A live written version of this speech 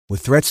With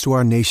threats to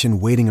our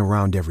nation waiting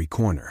around every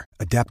corner,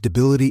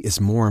 adaptability is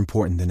more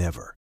important than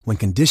ever. When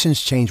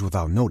conditions change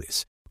without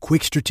notice,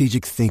 quick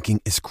strategic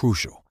thinking is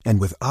crucial.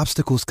 And with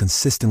obstacles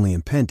consistently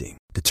impending,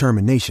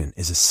 determination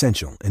is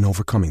essential in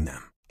overcoming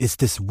them. It's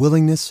this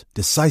willingness,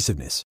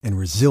 decisiveness, and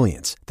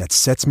resilience that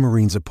sets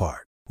Marines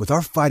apart. With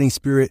our fighting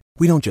spirit,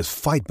 we don't just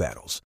fight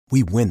battles,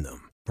 we win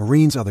them.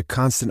 Marines are the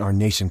constant our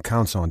nation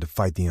counts on to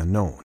fight the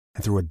unknown.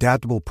 And through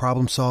adaptable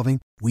problem solving,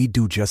 we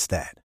do just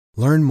that.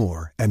 Learn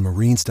more at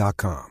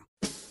marines.com.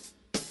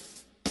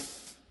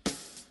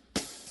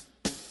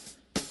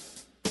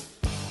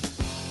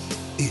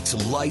 It's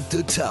Light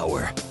the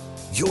Tower,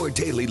 your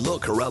daily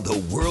look around the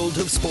world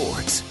of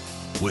sports.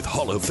 With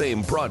Hall of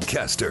Fame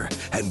broadcaster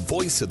and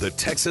voice of the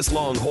Texas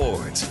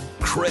Longhorns,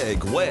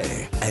 Craig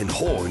Way, and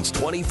Horns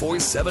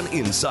 24/7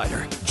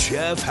 insider,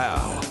 Jeff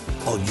Howe,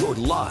 on your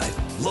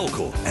live,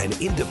 local, and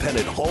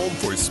independent home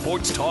for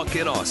sports talk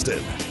in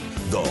Austin,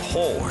 The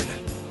Horn.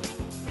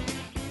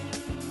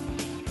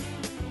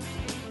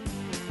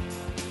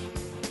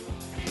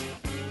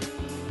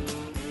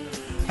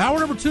 Hour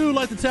number 2,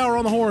 Light the Tower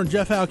on the Horn.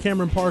 Jeff Howe,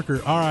 Cameron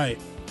Parker. All right,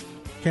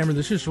 Cameron,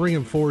 this just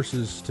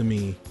reinforces to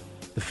me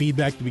the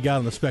feedback that we got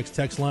on the Specs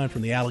text line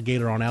from the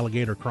Alligator on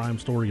Alligator crime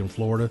story in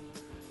Florida,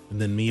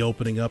 and then me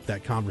opening up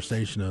that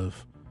conversation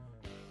of,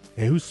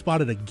 hey, who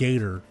spotted a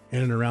gator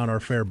in and around our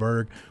fair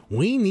burg?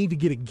 We need to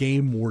get a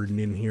game warden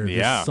in here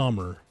this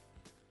summer.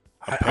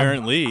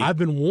 Apparently. I've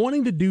been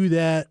wanting to do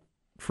that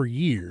for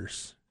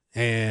years,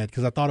 and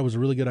because I thought it was a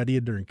really good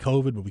idea during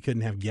COVID, but we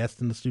couldn't have guests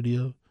in the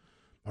studio.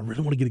 I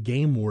really want to get a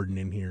game warden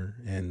in here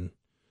and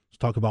let's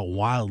talk about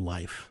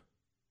wildlife.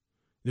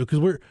 Because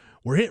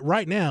we're hit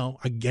right now.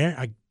 I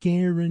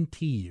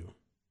guarantee you,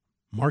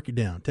 mark it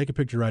down, take a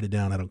picture, write it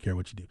down. I don't care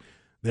what you do.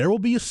 There will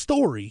be a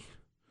story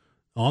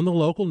on the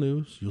local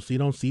news. You'll see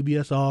it on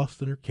CBS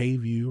Austin or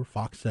KVUE or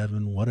Fox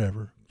 7,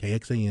 whatever,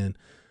 KXAN.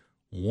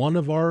 One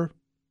of our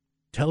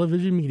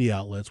television media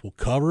outlets will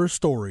cover a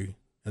story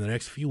in the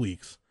next few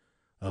weeks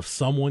of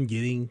someone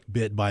getting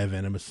bit by a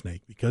venomous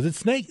snake because it's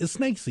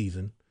snake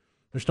season.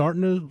 They're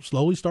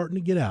slowly starting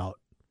to get out.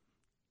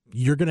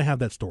 You're going to have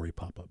that story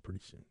pop up pretty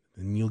soon.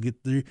 And you'll get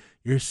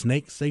your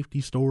snake safety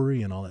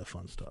story and all that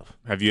fun stuff.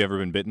 Have you ever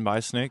been bitten by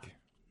a snake?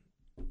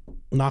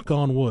 Knock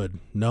on wood.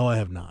 No, I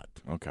have not.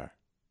 Okay.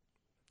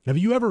 Have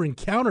you ever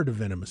encountered a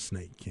venomous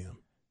snake, Kim?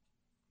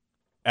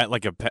 At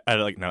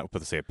not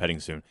let's say a petting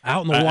zoo.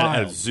 Out in the wild.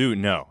 At a zoo,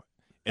 no.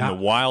 In the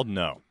wild,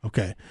 no.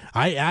 Okay.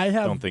 I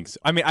have. Don't think so.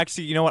 I mean,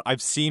 actually, you know what?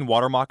 I've seen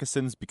water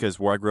moccasins because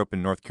where I grew up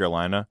in North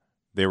Carolina,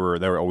 they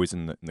were always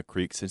in the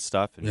creeks and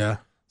stuff. And yeah.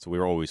 So we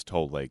were always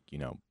told,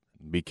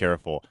 be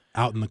careful.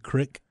 Out in the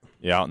creek?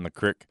 Yeah, out in the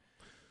creek.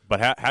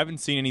 But haven't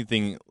seen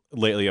anything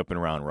lately up and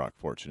around Rock,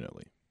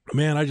 fortunately.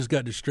 Man, I just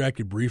got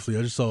distracted briefly.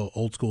 I just saw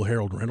old school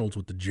Harold Reynolds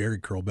with the Jerry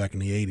curl back in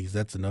the 80s.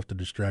 That's enough to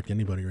distract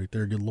anybody right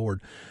there. Good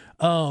Lord.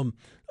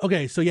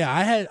 Okay, so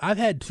yeah, I've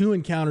had 2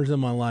 encounters in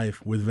my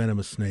life with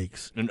venomous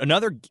snakes.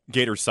 Another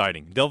gator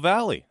sighting, Del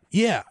Valle.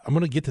 Yeah, I'm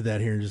going to get to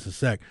that here in just a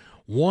sec.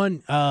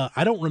 One,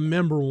 I don't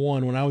remember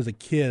one. When I was a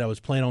kid, I was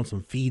playing on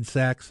some feed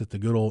sacks at the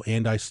good old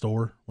Andice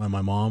store when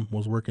my mom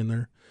was working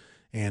there.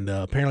 And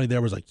apparently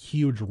there was a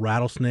huge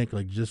rattlesnake,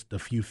 just a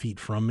few feet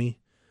from me.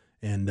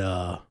 And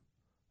I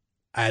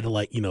had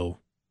to,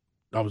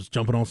 I was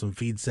jumping on some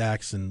feed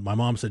sacks. And my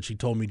mom said she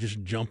told me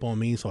just jump on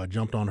me. So I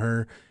jumped on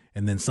her.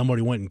 And then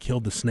somebody went and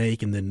killed the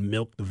snake and then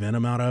milked the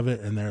venom out of it.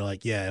 And they're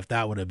like, yeah, if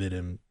that would have been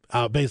him,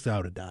 basically I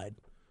would have died.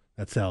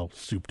 That's how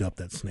souped up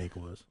that snake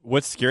was.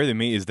 What's scary to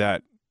me is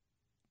that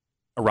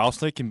a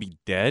rattlesnake can be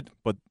dead,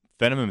 but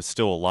venom is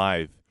still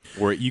alive,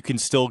 where you can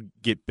still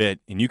get bit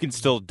and you can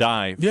still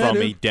die from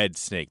a dead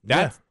snake.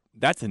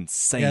 That's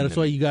insane. Yeah, that's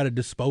why you got to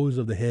dispose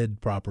of the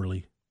head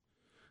properly.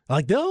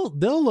 Like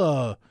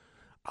they'll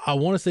I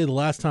want to say the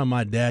last time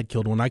my dad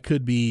killed one, I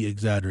could be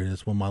exaggerating.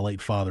 It's when my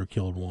late father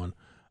killed one.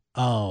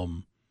 I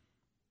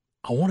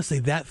want to say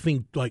that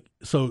thing,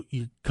 so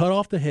you cut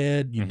off the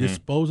head, you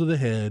dispose of the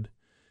head,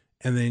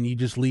 and then you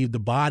just leave the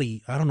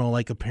body. I don't know,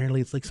 apparently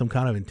it's some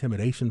kind of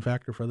intimidation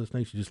factor for other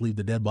snakes. You just leave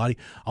the dead body.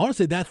 I want to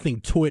say that thing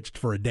twitched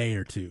for a day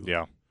or two.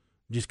 Yeah.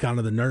 Just kind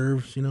of the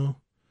nerves,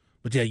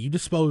 But yeah, you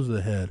dispose of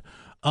the head.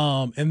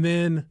 And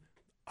then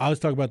I was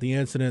talking about the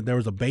incident. There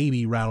was a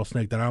baby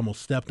rattlesnake that I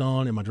almost stepped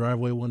on in my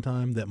driveway one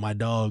time that my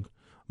dog,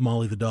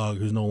 Molly the dog,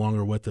 who's no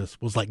longer with us,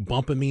 was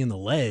bumping me in the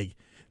leg.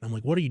 I'm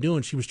like, what are you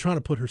doing? She was trying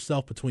to put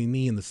herself between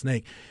me and the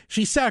snake.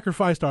 She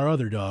sacrificed our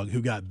other dog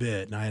who got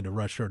bit, and I had to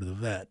rush her to the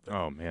vet.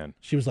 Oh, man.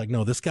 She was like,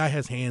 no, this guy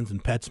has hands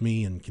and pets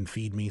me and can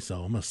feed me,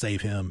 so I'm going to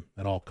save him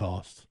at all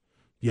costs.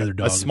 The other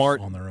dog is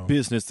on their own.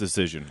 Business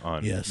decision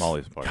on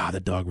Molly's part. God, the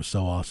dog was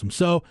so awesome.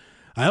 So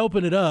I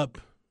opened it up.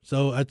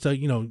 So I'd say,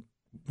 you're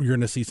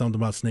going to see something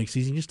about snake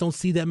season. You just don't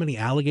see that many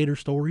alligator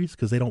stories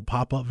because they don't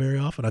pop up very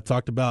often. I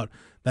talked about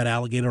that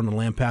alligator on the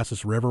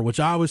Lampasas River, which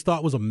I always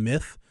thought was a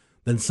myth.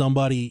 Then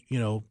somebody,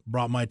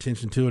 brought my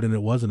attention to it, and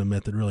it wasn't a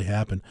myth. It really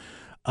happened.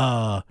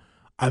 I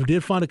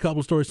did find a couple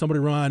of stories. Somebody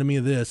reminded me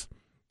of this.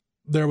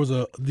 there was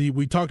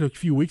we talked a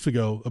few weeks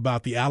ago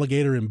about the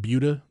alligator in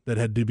Buda that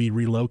had to be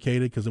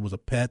relocated because it was a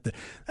pet.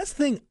 That's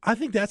the thing. I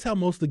think that's how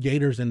most of the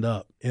gators end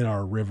up in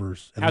our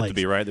rivers and lakes. Have to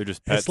be, right? They're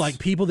just pets. It's like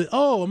people that,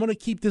 I'm going to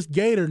keep this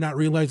gator, not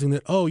realizing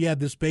that,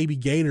 this baby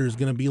gator is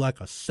going to be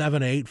like a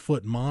 7 to 8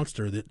 foot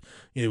monster that,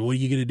 what are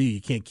you going to do?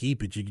 You can't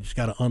keep it. You just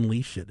got to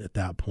unleash it at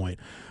that point.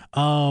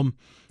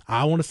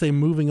 I want to say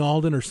Moving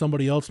Alden, or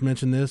somebody else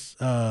mentioned this.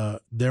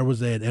 There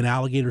was an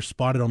alligator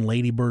spotted on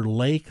Lady Bird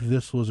Lake.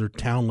 This was her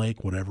town lake,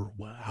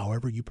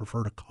 however you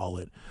prefer to call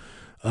it.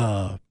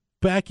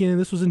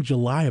 This was in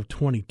July of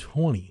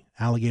 2020.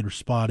 Alligator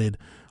spotted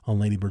on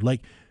Lady Bird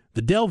Lake.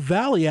 The Del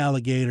Valley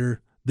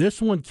alligator,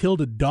 this one killed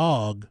a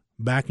dog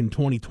back in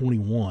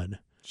 2021.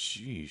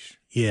 Jeez.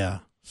 Yeah.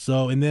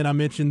 So, and then I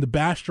mentioned the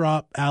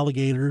Bastrop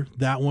alligator.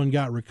 That one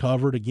got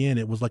recovered. Again,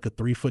 it was like a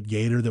 3-foot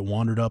gator that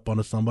wandered up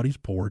onto somebody's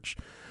porch.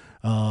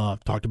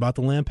 Talked about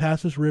the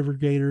Lampasas River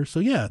gator. So,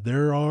 yeah,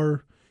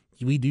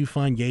 we do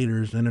find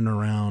gators in and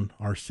around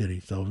our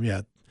city. So,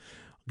 yeah,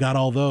 got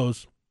all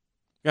those.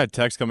 Got a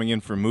text coming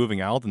in from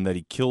Moving Alden that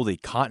he killed a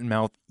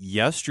cottonmouth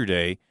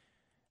yesterday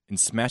and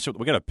smashed it.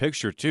 We got a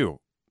picture, too.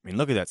 I mean,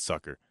 look at that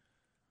sucker.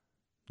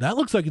 That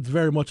looks like it's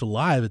very much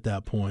alive at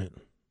that point.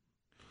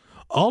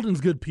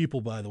 Alden's good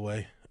people, by the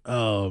way.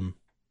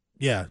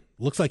 Yeah,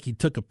 looks like he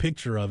took a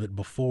picture of it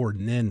before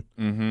and then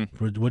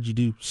what'd you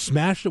do?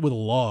 Smashed it with a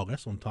log.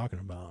 That's what I'm talking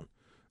about.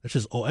 That's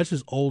just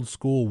old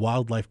school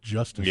wildlife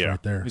justice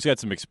right there. He's got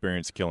some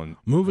experience killing.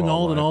 Moving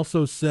Alden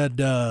also said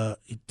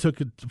he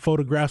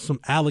photographed some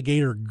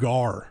alligator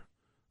gar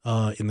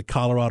in the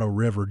Colorado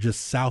River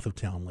just south of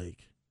Town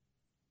Lake.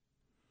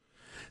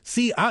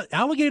 See,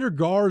 alligator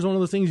gar is one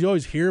of those things you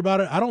always hear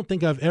about it. I don't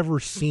think I've ever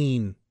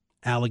seen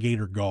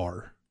alligator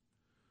gar.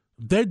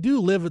 They do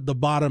live at the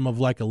bottom of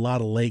like a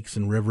lot of lakes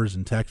and rivers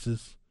in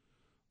Texas.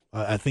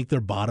 I think they're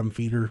bottom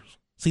feeders.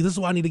 See, this is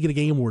why I need to get a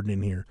game warden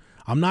in here.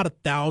 I'm not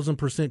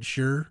 1,000%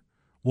 sure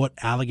what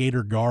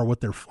alligator gar,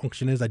 what their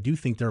function is. I do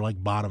think they're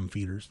like bottom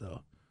feeders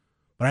though.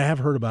 But I have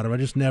heard about them. I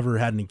just never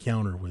had an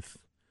encounter with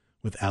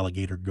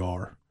alligator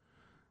gar.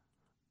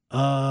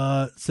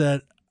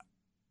 Said,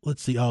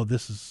 let's see. Oh,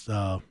 this is,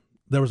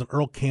 there was an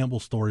Earl Campbell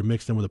story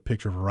mixed in with a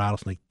picture of a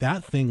rattlesnake.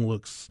 That thing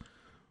looks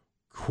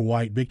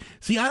quite big.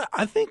 See,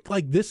 I think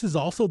like this is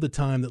also the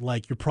time that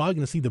like you're probably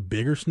going to see the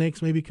bigger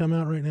snakes maybe come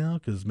out right now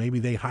because maybe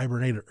they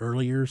hibernated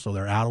earlier, so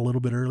they're out a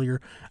little bit earlier.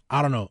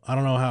 I don't know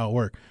how it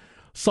worked.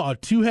 Saw a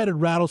 2-headed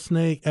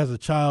rattlesnake as a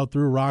child,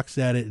 threw rocks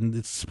at it, and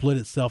it split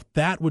itself.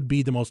 That would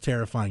be the most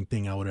terrifying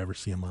thing I would ever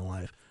see in my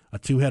life. A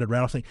 2-headed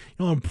rattlesnake.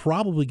 I'm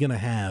probably going to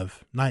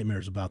have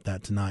nightmares about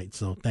that tonight.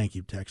 So thank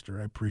you, Texter.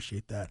 I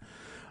appreciate that.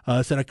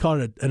 Said I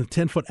caught a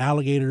 10-foot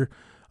alligator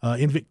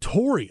in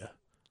Victoria.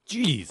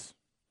 Jeez.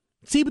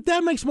 See, but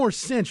that makes more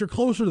sense. You're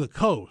closer to the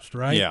coast,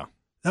 right? Yeah.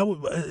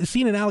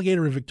 Seeing an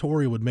alligator in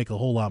Victoria would make a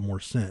whole lot more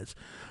sense.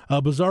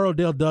 Bizarro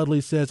Dale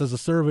Dudley says, as a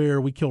surveyor,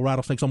 we kill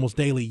rattlesnakes almost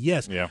daily.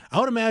 Yes. Yeah. I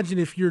would imagine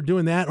if you're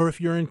doing that or if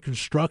you're in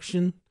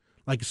construction,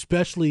 like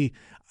especially,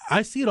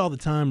 I see it all the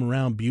time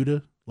around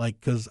Buda,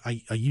 like because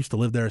I used to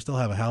live there. I still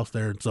have a house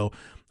there. And so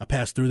I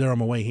pass through there on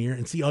my way here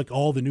and see like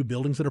all the new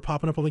buildings that are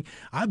popping up.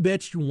 I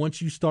bet you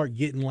once you start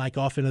getting like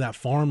off into that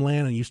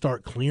farmland and you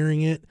start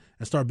clearing it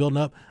and start building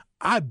up,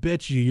 I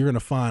bet you're going to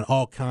find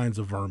all kinds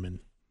of vermin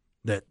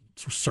that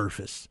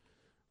surface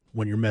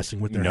when you're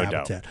messing with their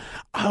habitat. Doubt.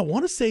 I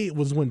want to say it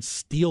was when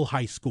Steele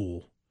High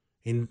School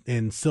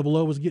in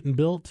Cibolo was getting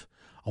built.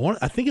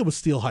 I think it was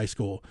Steele High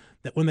School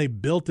that when they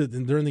built it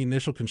and during the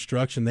initial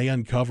construction, they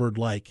uncovered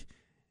like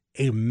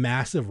a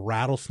massive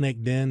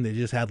rattlesnake den. They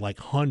just had like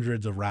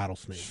hundreds of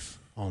rattlesnakes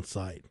on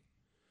site.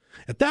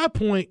 At that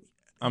point,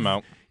 I'm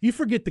out. You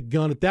forget the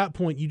gun. At that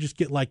point, you just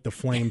get like the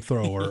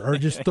flamethrower or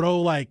just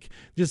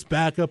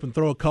back up and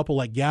throw a couple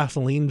like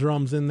gasoline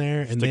drums in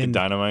there and then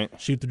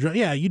dynamite. Shoot the drum.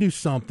 Yeah, you do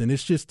something.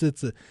 It's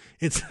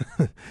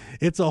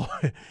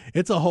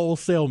a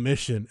wholesale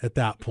mission at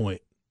that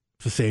point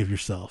to save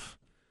yourself.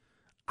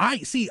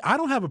 I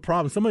don't have a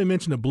problem. Somebody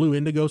mentioned the blue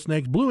indigo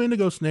snakes. Blue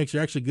indigo snakes are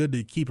actually good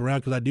to keep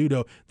around because I do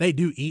know they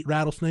do eat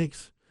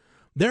rattlesnakes.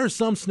 There are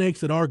some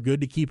snakes that are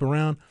good to keep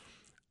around.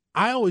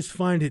 I always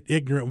find it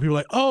ignorant when people are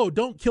like, oh,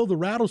 don't kill the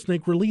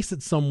rattlesnake, release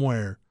it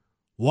somewhere.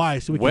 Why?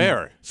 So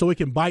it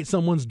can bite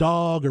someone's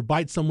dog or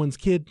bite someone's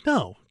kid?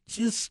 No,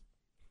 just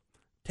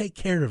take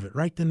care of it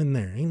right then and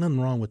there. Ain't nothing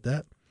wrong with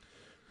that.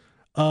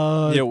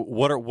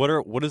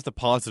 What is the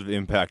positive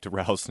impact of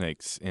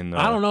rattlesnakes in the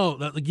I don't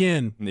know.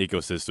 Again, in the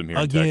ecosystem here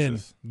in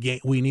Texas?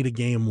 We need a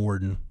game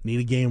warden. Need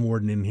a game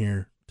warden in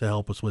here to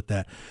help us with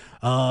that.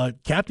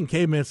 Captain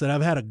Caveman said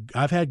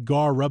I've had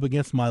gar rub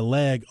against my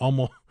leg,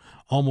 almost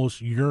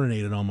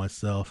urinated on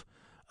myself.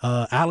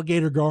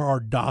 Alligator gar are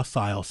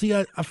docile. See,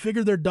 I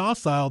figured they're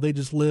docile. They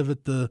just live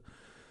at the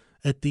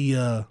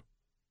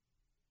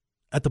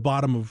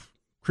bottom of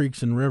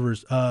creeks and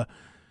rivers.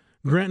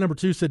 Grant number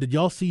 2 said, did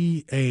y'all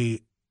see I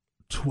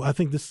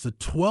think this is a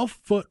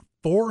 12-foot,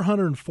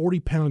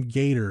 440-pound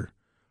gator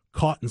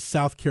caught in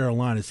South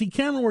Carolina? See,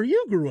 Cameron, where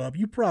you grew up,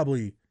 you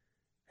probably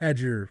had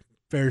your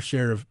fair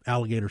share of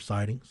alligator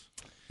sightings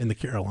in the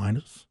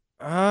Carolinas.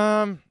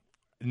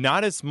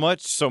 Not as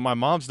much. So my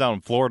mom's down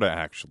in Florida,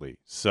 actually.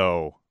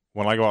 So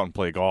when I go out and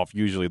play golf,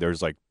 usually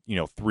there's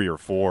 3 or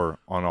 4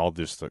 on all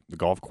the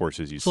golf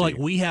courses you see. So like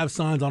we have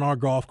signs on our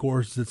golf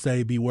course that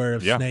say beware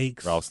of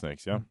snakes.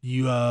 Rattlesnakes, yeah.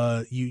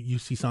 You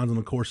see signs on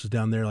the courses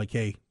down there like,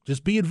 hey,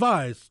 just be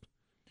advised.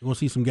 You're going to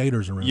see some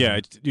gators around. Yeah,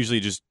 it's usually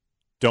just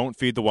don't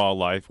feed the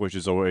wildlife, which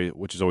is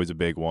always a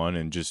big one,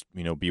 and just,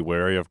 be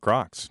wary of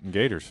crocs and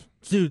gators.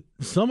 Dude,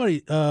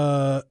 somebody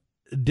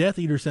Death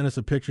Eater sent us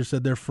a picture,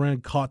 said their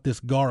friend caught this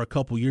gar a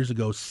couple years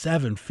ago,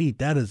 7 feet.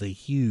 That is a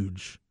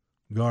huge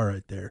gar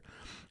right there.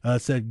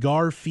 Said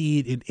gar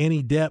feed in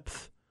any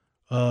depth,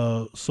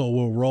 so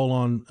we'll roll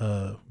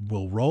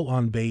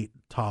on bait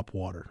top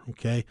water.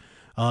 Okay.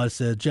 It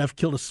said Jeff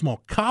killed a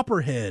small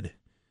copperhead.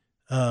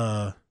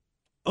 It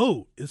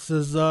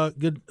says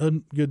good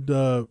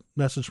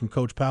message from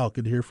Coach Powell.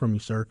 Good to hear from you,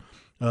 sir.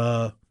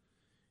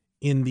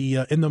 In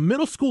the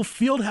middle school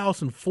field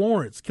house in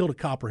Florence, killed a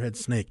copperhead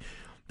snake.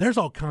 There's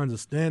all kinds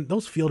of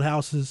those field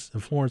houses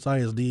in Florence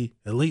ISD.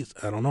 At least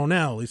I don't know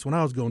now. At least when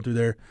I was going through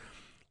there,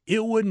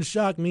 it wouldn't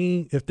shock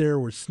me if there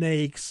were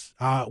snakes.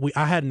 I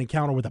had an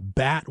encounter with a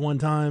bat one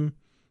time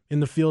in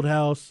the field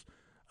house.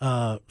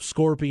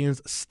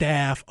 Scorpions,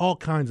 staph, all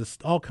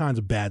kinds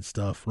of bad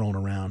stuff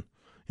rolling around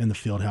in the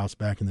field house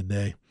back in the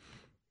day.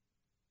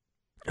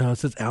 It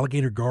says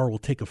alligator gar will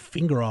take a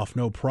finger off,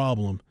 no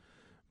problem.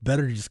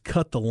 Better to just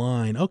cut the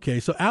line. Okay,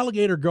 so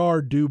alligator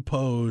gar do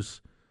pose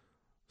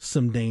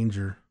some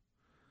danger.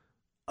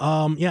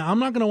 I'm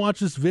not going to watch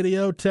this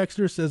video.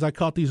 Texter says, I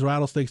caught these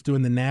rattlesnakes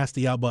doing the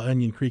nasty out by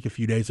Onion Creek a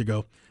few days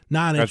ago.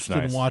 Not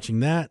interested in watching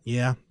that.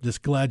 Yeah,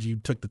 just glad you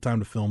took the time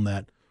to film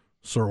that,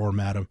 sir or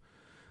madam.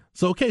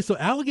 So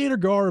alligator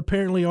gar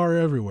apparently are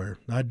everywhere.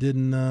 I did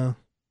not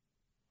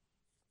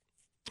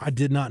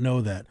know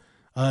that.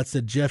 It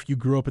said, Jeff, you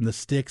grew up in the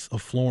sticks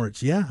of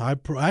Florence. Yeah, I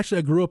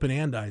grew up in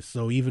Andice,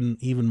 so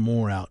even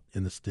more out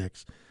in the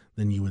sticks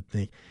than you would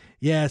think.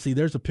 Yeah, see,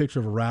 there's a picture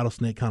of a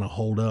rattlesnake kind of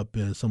holed up.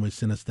 Somebody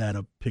sent us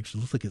a picture.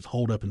 It looks like it's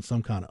holed up in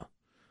some kind of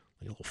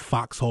like a little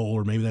foxhole,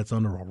 or maybe that's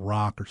under a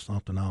rock or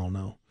something. I don't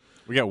know.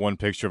 We got one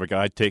picture of a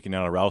guy taking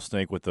out a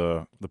rattlesnake with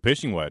the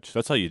fishing wedge.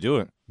 That's how you do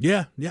it.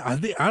 Yeah.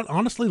 I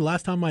honestly,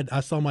 last time I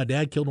saw my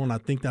dad killed one, I'm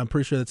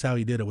pretty sure that's how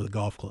he did it with a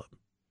golf club.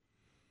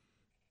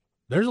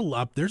 There's a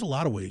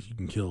lot of ways you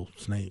can kill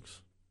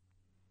snakes.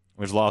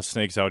 There's a lot of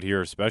snakes out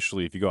here,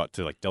 especially if you go out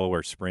to like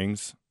Delaware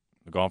Springs,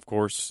 the golf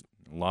course.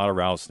 A lot of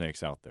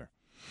rattlesnakes out there.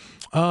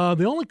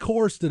 The only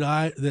course that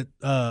I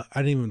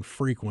didn't even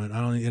frequent,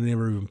 I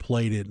never even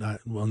played it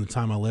on the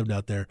time I lived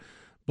out there.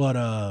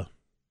 But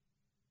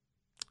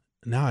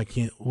now I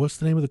can't. What's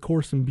the name of the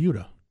course in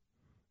Buda?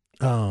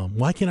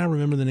 Why can't I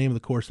remember the name of the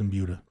course in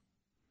Buda?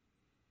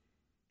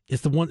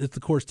 It's the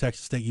course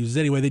Texas State uses.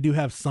 Anyway, they do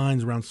have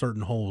signs around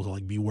certain holes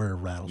like beware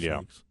of rattlesnakes.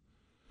 Yeah.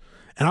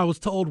 And I was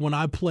told when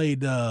I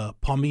played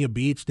Palmilla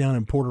Beach down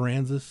in Port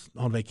Aransas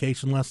on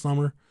vacation last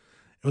summer,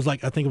 it was I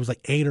think it was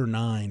 8 or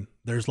 9.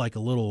 There's like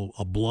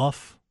a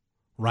bluff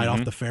right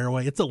off the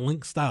fairway. It's a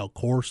link style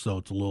course, so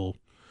it's a little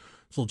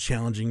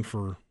challenging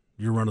for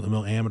your run of the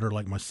mill amateur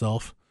like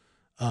myself.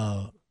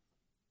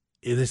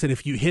 They said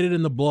if you hit it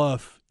in the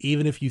bluff,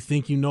 even if you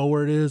think you know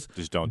where it is,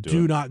 just don't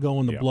do not go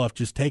in the bluff.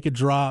 Just take a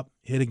drop,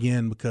 hit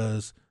again,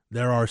 because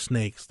there are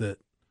snakes that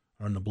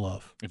are in the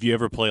bluff. If you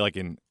ever play like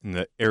in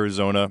the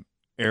Arizona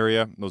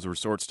area, those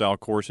resort style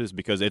courses,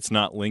 because it's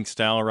not link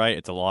style, right?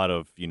 It's a lot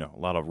of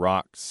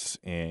rocks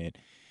and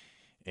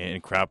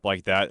crap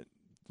like that.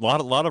 A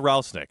lot of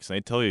rattlesnakes. And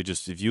they tell you,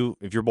 just if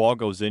your ball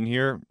goes in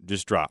here,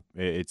 just drop.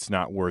 It's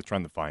not worth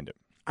trying to find it.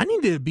 I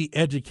need to be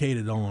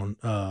educated on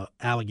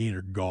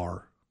alligator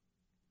gar.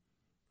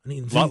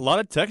 A lot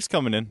of text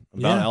coming in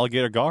about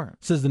alligator gar.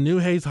 It says the New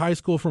Hayes High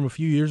School from a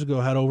few years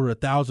ago had over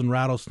 1,000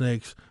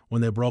 rattlesnakes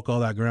when they broke all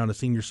that ground. The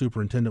senior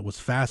superintendent was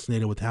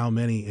fascinated with how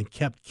many and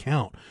kept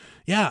count.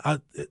 Yeah,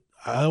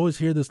 I always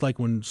hear this like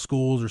when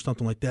schools or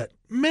something like that.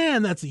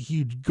 Man, that's a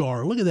huge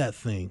gar. Look at that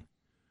thing.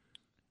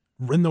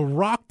 In the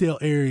Rockdale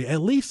area,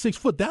 at least 6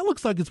 foot. That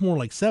looks like it's more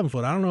like 7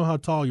 foot. I don't know how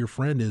tall your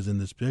friend is in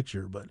this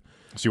picture, but.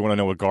 So you want to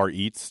know what gar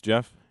eats,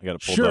 Jeff? I got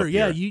to pull sure, up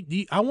yeah.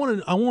 Here. I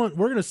want.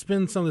 We're going to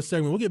spend some of this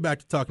segment. We'll get back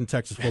to talking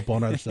Texas football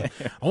and other stuff.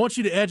 I want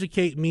you to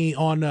educate me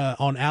on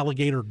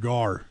alligator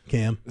gar,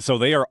 Cam. So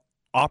they are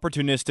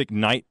opportunistic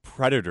night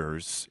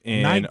predators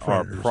and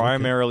are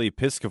primarily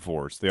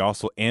piscivores. They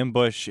also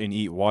ambush and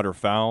eat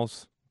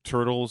waterfowls,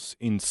 turtles,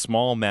 and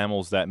small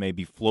mammals that may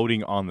be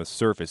floating on the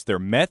surface. Their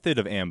method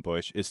of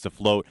ambush is to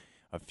float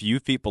a few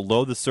feet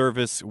below the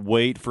surface,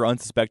 wait for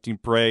unsuspecting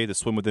prey to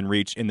swim within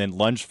reach, and then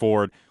lunge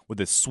forward with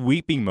a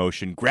sweeping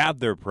motion, grab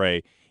their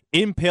prey,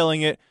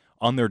 impaling it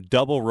on their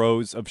double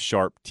rows of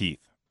sharp teeth.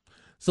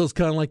 So it's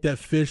kind of like that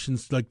fish,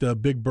 and like the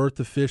Big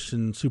Bertha fish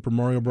in Super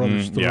Mario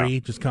Brothers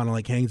 3, just kind of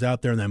like hangs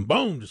out there and then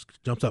boom, just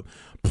jumps up.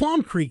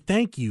 Plum Creek,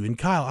 thank you. And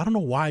Kyle, I don't know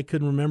why I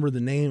couldn't remember the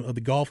name of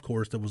the golf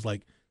course that was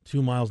like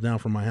 2 miles down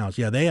from my house.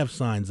 Yeah, they have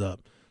signs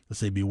up that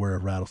say beware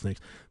of rattlesnakes.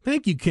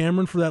 Thank you,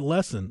 Cameron, for that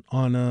lesson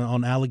on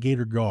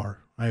alligator gar.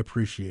 I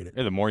appreciate it.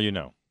 Yeah, the more you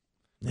know.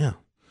 Yeah.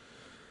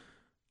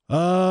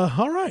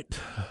 All right.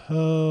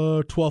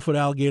 12-foot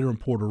alligator in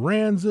Port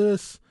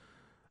Aransas.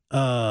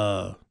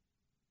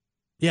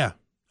 Yeah.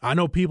 I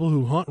know people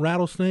who hunt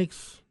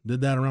rattlesnakes,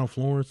 did that around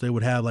Florence. They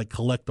would have,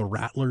 collect the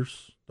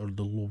rattlers, or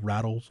the little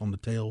rattles on the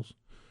tails,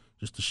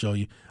 just to show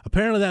you.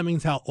 Apparently that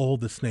means how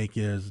old the snake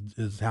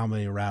is how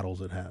many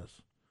rattles it has.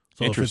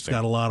 So if it's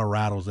got a lot of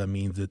rattles, that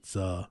means it's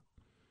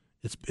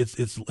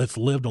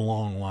lived a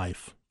long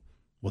life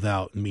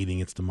without meeting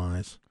its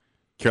demise.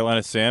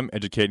 Carolina Sam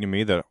educating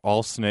me that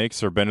all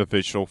snakes are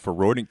beneficial for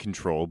rodent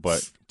control,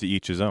 but to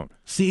each his own.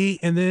 See,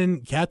 and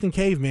then Captain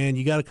Caveman,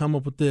 you got to come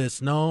up with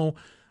this. No,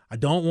 I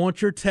don't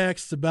want your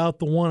texts about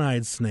the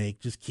one-eyed snake.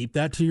 Just keep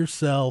that to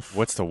yourself.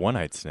 What's the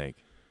one-eyed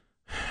snake?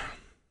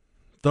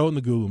 Throw it in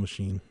the Google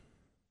machine.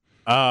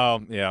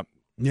 Oh, yeah.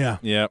 Yeah.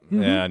 Yeah,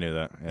 Mm-hmm. Yeah, I knew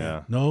that.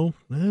 Yeah. No.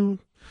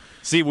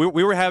 See,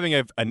 we were having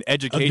an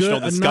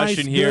educational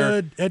discussion here. A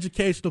good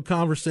educational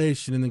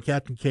conversation, and then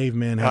Captain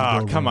Caveman had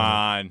to go come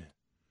on.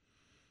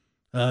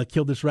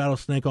 Killed this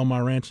rattlesnake on my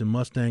ranch in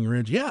Mustang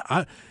Ridge.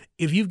 Yeah,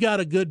 if you've got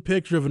a good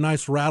picture of a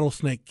nice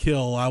rattlesnake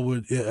kill, I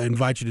would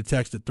invite you to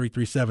text at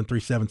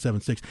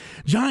 337-3776.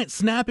 Giant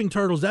snapping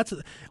turtles.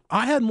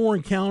 I had more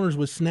encounters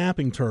with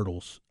snapping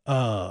turtles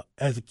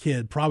as a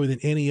kid, probably than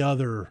any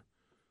other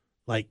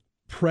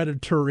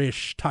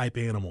predator-ish type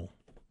animal.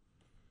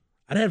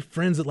 I'd have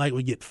friends that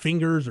would get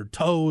fingers or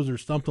toes or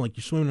something, like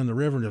you're swimming in the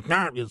river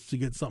and just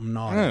get something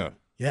gnawed.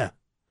 Yeah.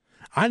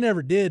 I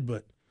never did,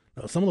 but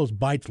some of those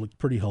bites looked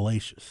pretty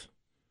hellacious.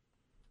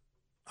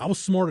 I was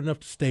smart enough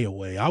to stay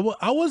away. I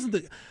wasn't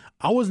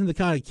the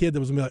kind of kid that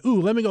was gonna be like,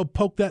 ooh, let me go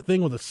poke that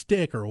thing with a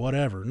stick or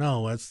whatever.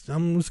 No,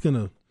 I'm just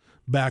gonna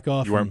back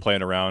off. You weren't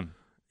playing around.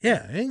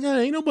 Yeah,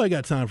 ain't nobody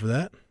got time for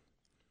that.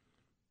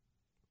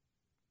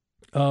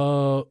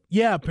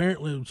 Yeah,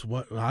 apparently it was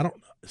what I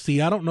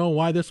don't know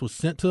why this was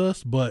sent to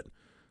us, but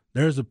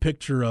there's a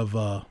picture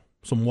of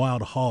some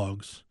wild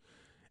hogs.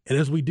 And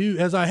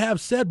as I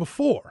have said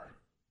before,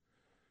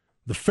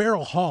 the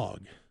feral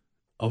hog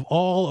of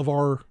all of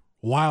our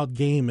wild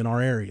game in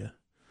our area,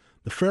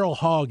 the feral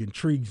hog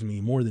intrigues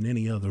me more than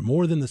any other,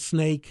 more than the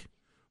snake,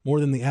 more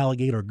than the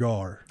alligator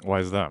gar. Why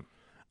is that?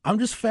 I'm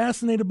just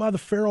fascinated by the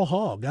feral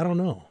hog. I don't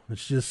know.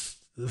 It's just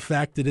the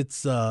fact that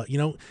it's,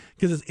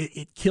 because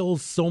it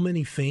kills so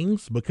many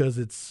things because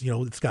it's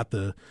got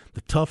the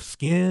tough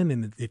skin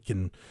and it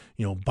can,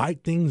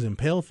 bite things,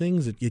 impale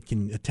things. It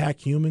can attack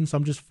humans.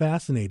 I'm just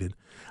fascinated.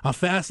 I'm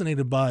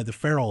fascinated by the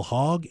feral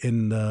hog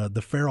and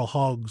the feral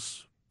hog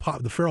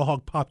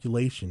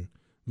population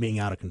being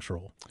out of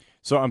control.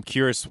 So I'm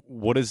curious,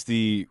 what is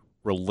the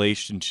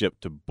relationship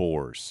to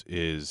boars?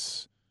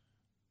 Is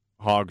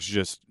hogs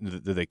do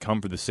they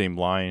come from the same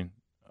line?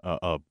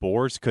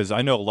 Boars, because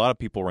I know a lot of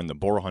people are in the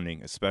boar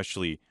hunting,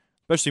 especially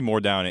more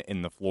down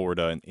in the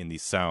Florida and in the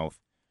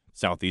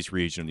southeast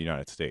region of the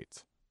United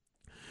States.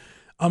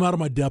 I'm out of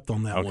my depth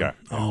on that one. I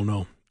don't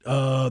know.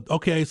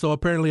 Okay, so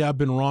apparently I've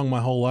been wrong my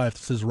whole life.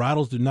 It says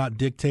rattles do not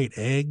dictate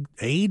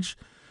age.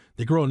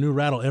 They grow a new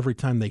rattle every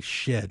time they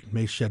shed.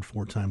 May shed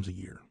 4 times a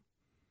year.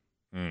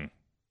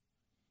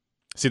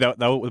 See, that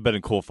would have been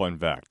a cool fun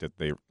fact that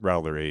they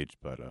rattle their age,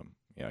 but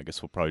I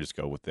guess we'll probably just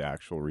go with the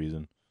actual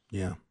reason.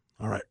 Yeah.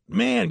 All right.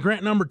 Man,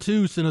 Grant number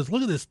 2 sent us,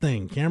 look at this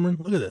thing, Cameron.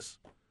 Look at this.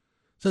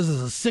 It says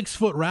it's a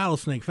 6-foot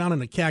rattlesnake found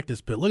in a cactus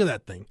pit. Look at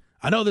that thing.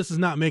 I know this is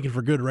not making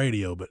for good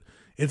radio, but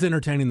it's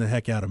entertaining the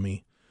heck out of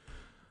me.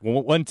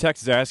 Well, one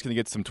text is asking to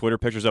get some Twitter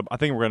pictures up. I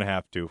think we're going to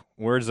have to.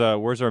 Where's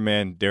our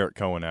man Derek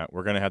Cohen at?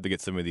 We're going to have to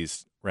get some of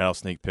these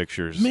rattlesnake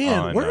pictures.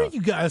 Man, where are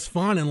you guys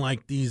finding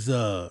these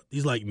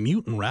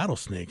mutant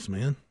rattlesnakes,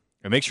 man?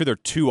 And make sure they're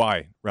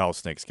 2-eye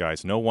rattlesnakes,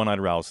 guys. No one-eyed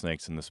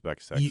rattlesnakes in the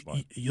spec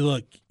section. You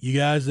look, you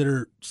guys that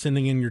are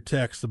sending in your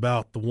texts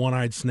about the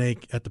one-eyed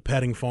snake at the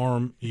petting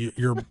farm,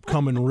 you're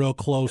coming real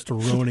close to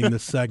ruining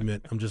this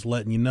segment. I'm just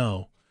letting you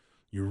know.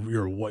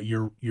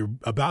 You're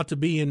about to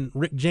be in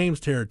Rick James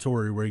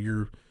territory where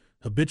you're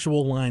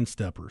habitual line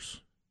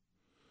steppers.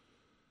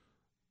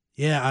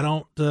 Yeah, I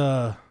don't.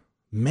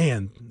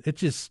 Man, it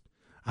just,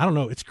 I don't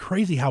know. It's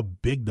crazy how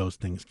big those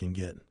things can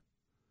get.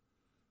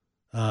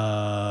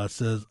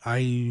 Says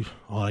I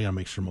gotta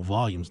make sure my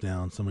volume's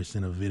down. Somebody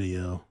sent a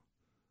video.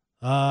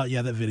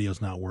 Yeah, that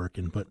video's not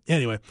working. But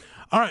anyway,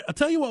 all right. I'll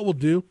tell you what we'll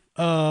do.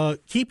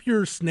 Keep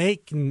your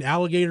snake and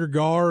alligator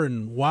gar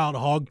and wild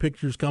hog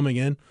pictures coming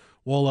in.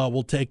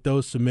 We'll take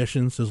those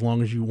submissions as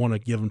long as you want to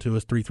give them to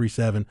us,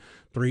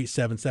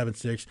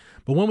 337-3776.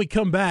 But when we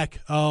come back,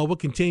 we'll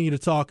continue to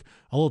talk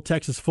a little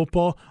Texas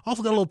football.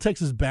 Also got a little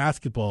Texas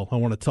basketball I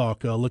want to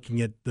talk,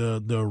 looking at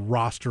the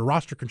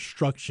roster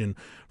construction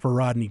for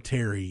Rodney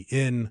Terry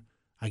in,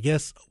 I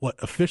guess, what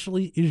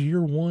officially is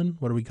year 1?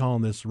 What are we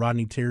calling this?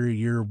 Rodney Terry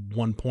year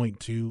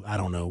 1.2? I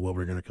don't know what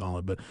we're going to call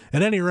it. But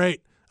at any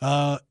rate,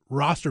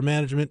 roster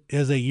management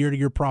is a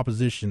year-to-year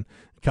proposition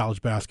in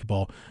college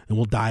basketball, and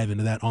we'll dive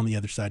into that on the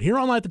other side. Here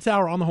on Light the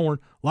Tower, on the Horn,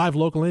 live,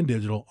 local, and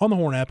digital, on the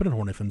Horn app and at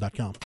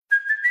hornfm.com.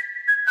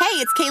 Hey,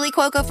 it's Kaylee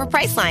Cuoco for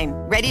Priceline.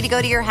 Ready to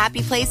go to your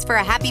happy place for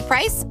a happy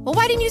price? Well,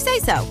 why didn't you say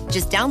so?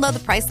 Just download the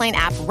Priceline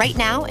app right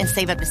now and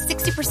save up to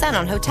 60%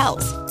 on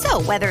hotels.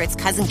 So whether it's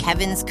Cousin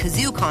Kevin's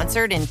Kazoo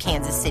Concert in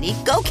Kansas City,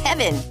 go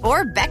Kevin,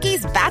 or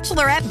Becky's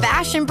Bachelorette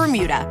Bash in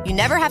Bermuda, you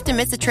never have to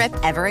miss a trip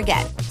ever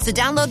again. So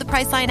download the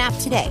Priceline app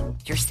today.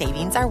 Your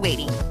savings are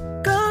waiting.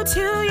 Go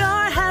to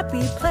your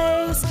happy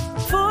place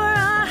for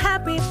a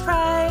happy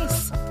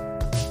price.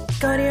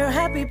 Go to your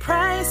happy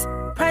price,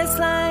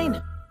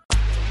 Priceline.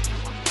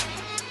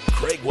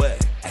 Craig Way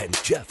and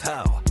Jeff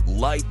Howe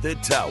light the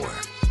tower.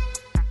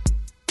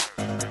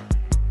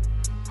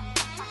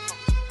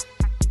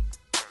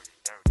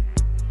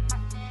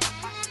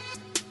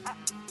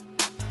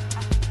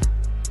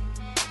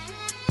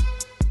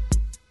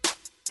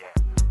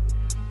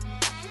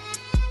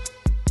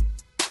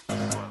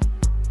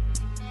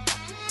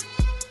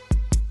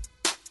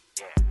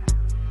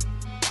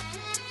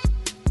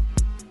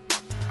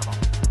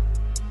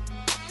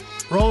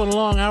 Rolling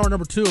along, hour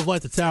number 2 of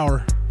Light the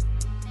Tower.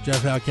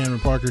 Jeff Howe,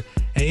 Cameron Parker.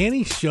 And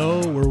any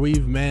show where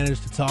we've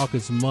managed to talk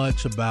as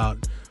much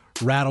about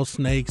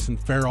rattlesnakes and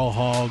feral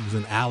hogs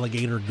and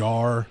alligator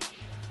gar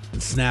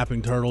and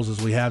snapping turtles as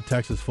we have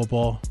Texas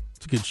football,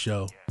 it's a good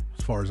show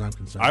as far as I'm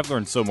concerned. I've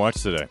learned so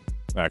much today.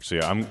 Actually,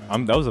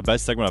 that was the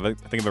best segment I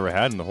think I've ever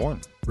had in the Horn.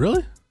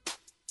 Really?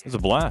 It was a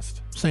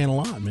blast. Saying a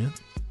lot, man.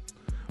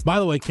 By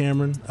the way,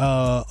 Cameron,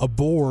 a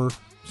boar.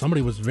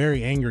 Somebody was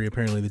very angry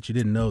apparently that you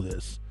didn't know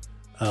this.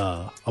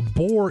 A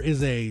boar is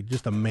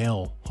just a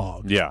male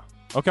hog. Yeah.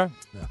 Okay.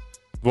 Yeah.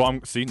 Well,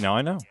 now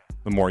I know.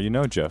 The more you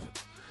know, Jeff.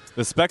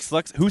 The Specs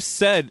who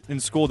said in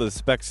school that the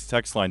Specs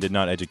text line did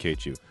not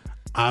educate you?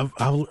 I've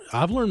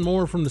learned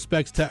more from the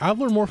Specs. I've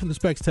learned more from the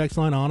Specs text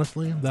line,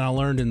 honestly, than I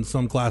learned in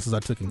some classes I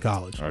took in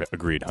college. All right,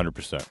 agreed,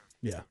 100%.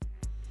 Yeah.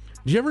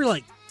 Do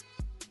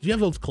you have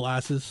those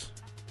classes?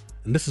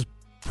 And this is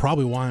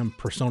probably why I'm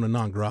persona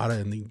non grata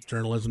in the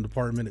journalism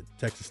department at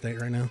Texas State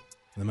right now,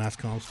 in the Mass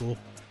Comm school.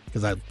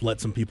 Because I let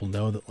some people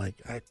know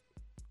that,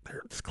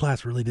 this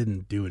class really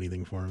didn't do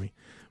anything for me.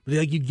 But,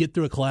 you get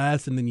through a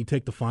class and then you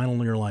take the final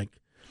and you're like,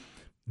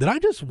 did I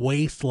just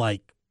waste,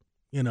 an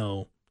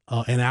hour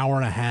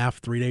and a half,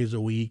 3 days a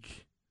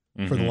week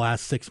for the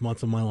last 6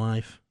 months of my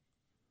life?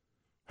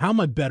 How am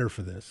I better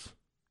for this?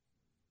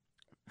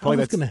 How is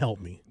this going to help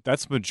me?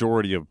 That's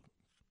majority of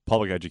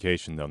public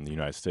education, though, in the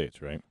United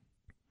States, right?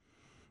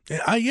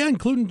 Yeah,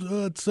 including,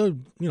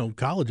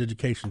 college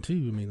education,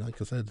 too. I mean,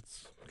 like I said,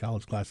 it's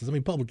college classes. I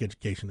mean, public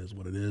education is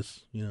what it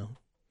is, Not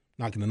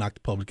going to knock the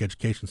public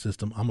education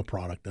system. I'm a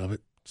product of it.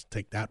 Just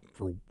take that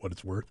for what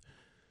it's worth.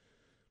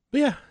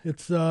 But yeah,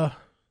 it's I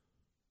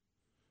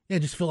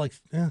just feel like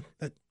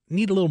that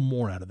need a little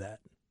more out of that.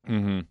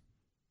 Mm-hmm.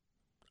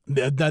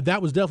 That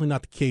was definitely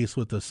not the case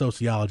with the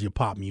sociology of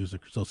pop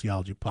music or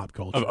sociology of pop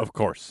culture. Of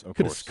course.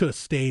 Could have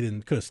stayed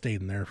in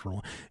there for a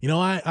while.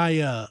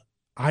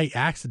 I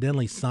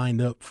accidentally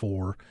signed up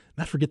for,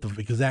 I forget the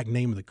exact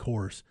name of the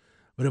course,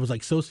 but it was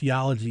like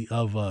sociology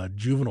of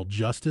juvenile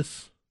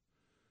justice.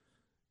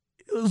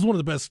 It was one of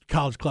the best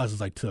college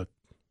classes I took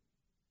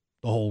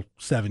the whole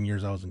 7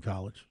 years I was in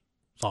college.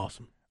 It's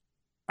awesome.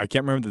 I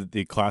can't remember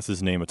the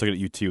class's name. I took it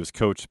at UT. It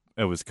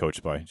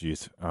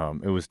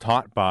was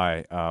taught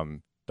by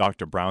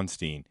Dr.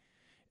 Brownstein.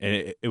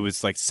 And it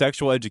was like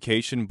sexual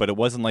education, but it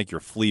wasn't like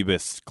your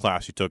Phlebas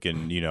class you took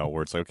in,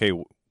 where it's like, okay,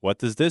 what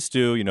does this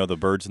do? The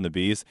birds and the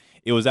bees.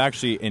 It was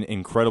actually an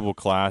incredible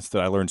class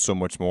that I learned so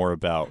much more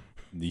about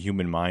the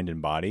human mind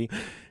and body.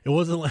 It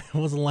wasn't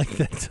like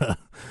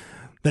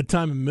that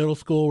time in middle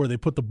school where they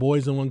put the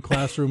boys in one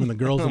classroom and the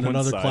girls in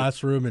another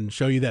classroom and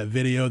show you that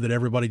video that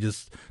everybody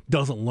just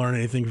doesn't learn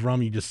anything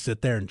from. You just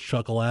sit there and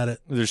chuckle at it.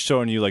 They're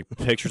showing you like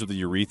pictures of the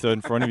urethra in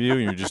front of you,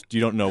 and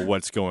you don't know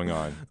what's going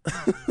on.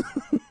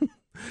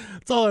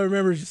 That's all I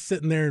remember is just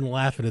sitting there and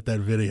laughing at that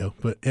video.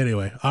 But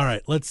anyway, all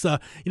right, let's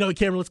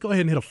Cameron, let's go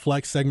ahead and hit a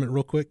flex segment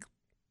real quick.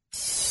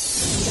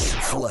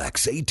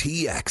 Flex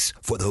ATX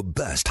for the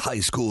best high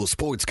school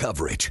sports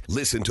coverage.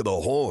 Listen to the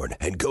Horn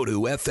and go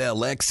to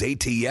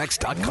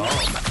FLXATX.com.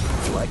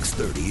 Flex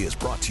 30 is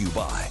brought to you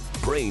by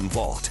Brain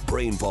Vault.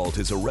 Brain Vault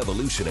is a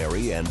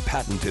revolutionary and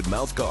patented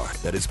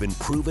mouthguard that has been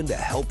proven to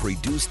help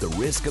reduce the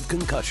risk of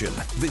concussion.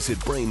 Visit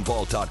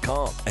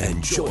BrainVault.com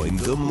and join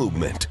the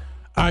movement.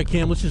 All right,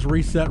 Cam, let's just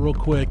reset real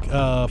quick.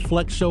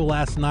 Flex show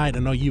last night. I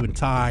know you and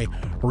Ty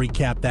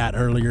recapped that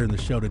earlier in the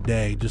show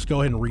today. Just go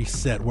ahead and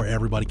reset where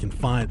everybody can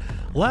find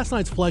last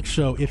night's Flex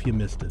show if you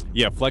missed it.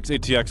 Yeah,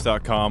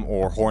 flexatx.com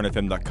or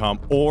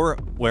hornfm.com or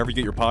wherever you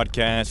get your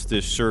podcasts.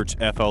 Just search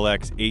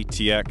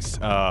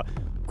FLXATX.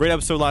 Great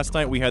episode last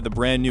night. We had the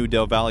brand new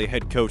Del Valle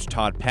head coach,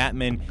 Todd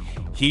Patman.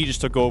 He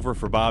just took over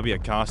for Bobby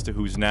Acosta,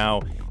 who's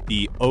now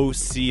the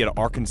OC at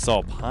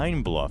Arkansas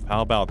Pine Bluff.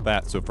 How about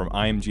that? So from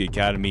IMG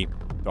Academy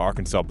to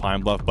Arkansas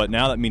Pine Bluff. But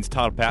now that means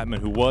Todd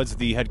Patman, who was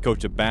the head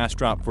coach at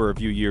Bastrop for a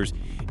few years,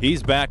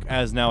 he's back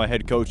as now a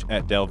head coach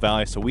at Del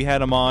Valle. So we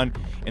had him on.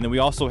 And then we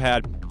also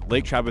had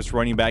Lake Travis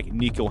running back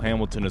Nico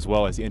Hamilton as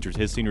well as he enters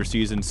his senior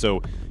season.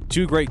 So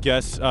 2 great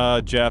guests,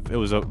 Jeff. It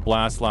was a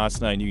blast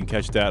last night. You can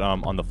catch that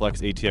on the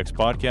Flex ATX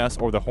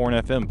podcast or the Horn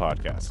FM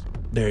podcast.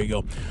 There you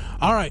go.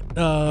 All right,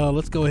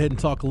 let's go ahead and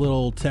talk a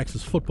little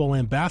Texas football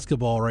and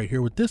basketball right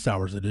here with this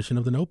hour's edition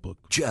of The Notebook.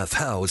 Jeff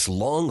Howe's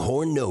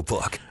Longhorn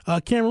Notebook.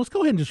 Cameron, let's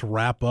go ahead and just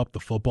wrap up the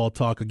football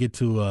talk. I'll get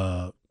to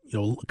a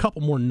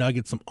couple more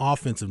nuggets, some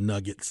offensive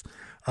nuggets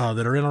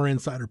that are in our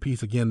insider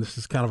piece. Again, this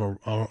is kind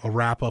of a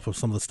wrap-up of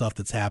some of the stuff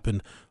that's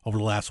happened over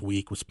the last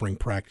week with spring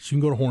practice. You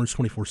can go to Horns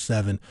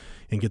 24/7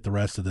 and get the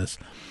rest of this.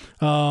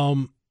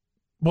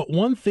 But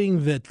one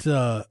thing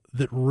that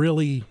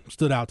really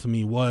stood out to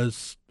me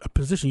was a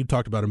position you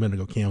talked about a minute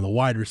ago, Cam, the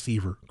wide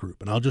receiver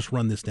group. And I'll just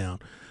run this down.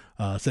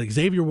 Said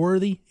Xavier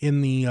Worthy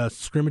in the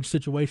scrimmage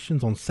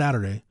situations on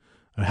Saturday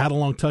had a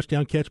long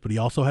touchdown catch, but he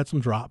also had some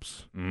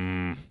drops.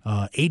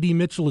 A.D.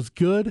 Mitchell is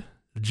good.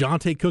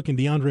 Jonte Cook and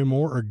DeAndre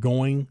Moore are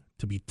going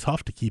to be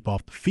tough to keep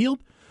off the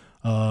field.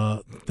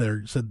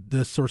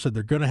 This source said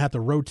they're going to have to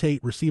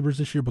rotate receivers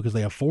this year because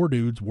they have 4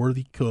 dudes,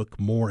 Worthy, Cook,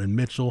 Moore, and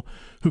Mitchell,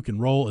 who can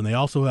roll. And they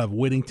also have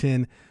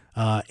Whittington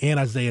and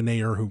Isaiah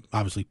Nayer, who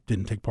obviously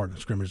didn't take part in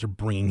the scrimmage. They're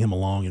bringing him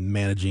along and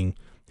managing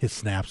his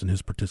snaps and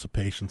his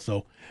participation.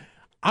 So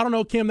I don't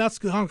know, Kim, that's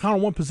kind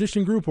of one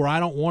position group where I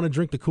don't want to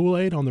drink the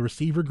Kool-Aid on the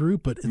receiver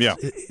group, but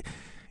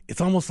it's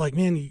almost like,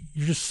 man,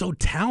 you're just so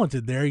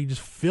talented there. You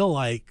just feel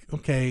like,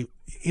 okay,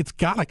 it's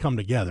got to come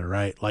together,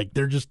 right? Like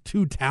they're just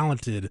too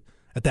talented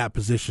at that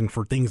position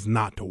for things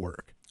not to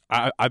work.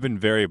 I've been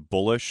very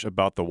bullish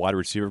about the wide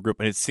receiver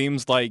group, and it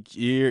seems like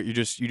you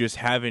just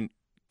haven't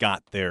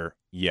got there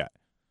yet.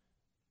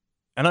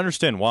 And I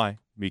understand why,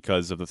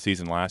 because of the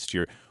season last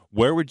year.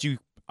 Where would you?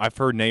 I've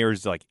heard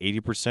Nayer's like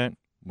 80%.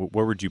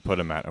 Where would you put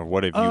him at, or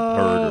what have you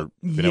heard or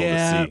been able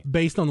to see?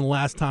 Based on the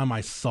last time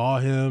I saw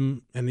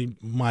him, and he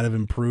might have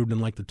improved in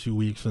like the 2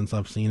 weeks since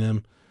I've seen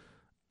him.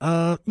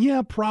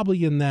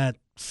 Probably in that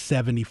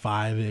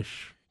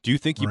 75-ish. Do you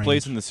think he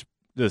plays in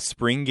the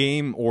spring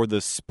game or the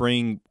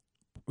spring?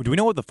 Do we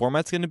know what the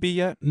format's going to be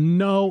yet?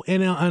 No,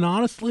 and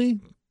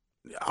honestly,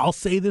 I'll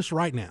say this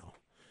right now.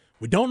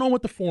 We don't know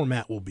what the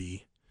format will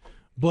be,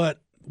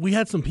 but we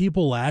had some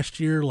people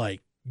last year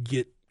like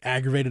get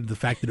aggravated at the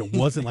fact that it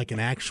wasn't like an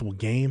actual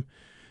game.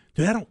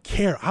 Dude, I don't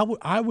care. I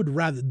would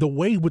rather the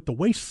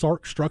way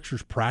Sark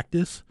structures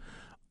practice,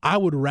 I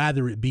would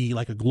rather it be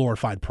like a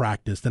glorified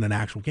practice than an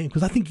actual game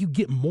because I think you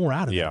get more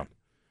out of it.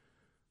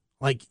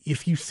 Like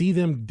if you see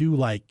them do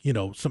like,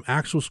 some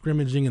actual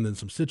scrimmaging and then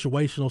some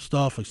situational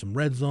stuff, like some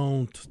red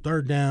zone,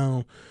 third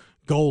down,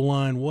 goal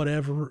line,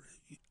 whatever,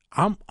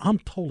 I'm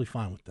totally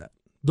fine with that.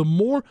 The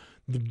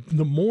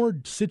more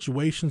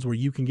situations where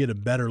you can get a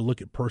better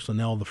look at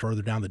personnel, the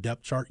further down the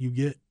depth chart you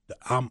get,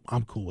 I'm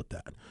cool with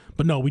that.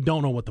 But no, we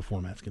don't know what the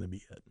format's going to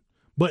be yet.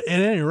 But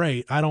at any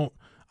rate, I don't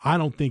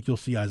think you'll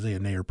see Isaiah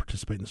Nayer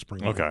participate in the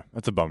spring game. Okay,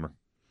 that's a bummer.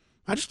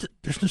 There's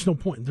just no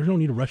point. There's no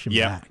need to rush him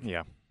back.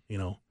 Yeah.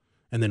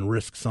 And then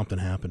risk something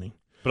happening.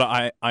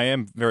 But I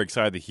am very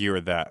excited to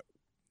hear that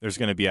there's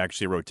going to be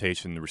actually a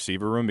rotation in the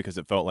receiver room because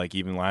it felt like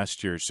even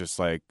last year it's just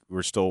like we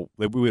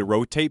would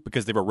rotate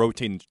because they were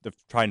rotating to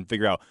try and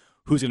figure out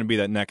who's going to be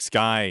that next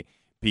guy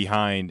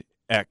behind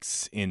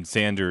X in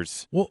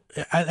Sanders. Well,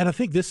 and I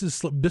think this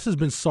has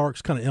been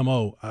Sark's kind of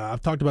MO.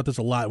 I've talked about this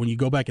a lot. When you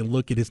go back and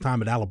look at his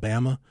time at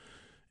Alabama,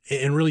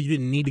 and really you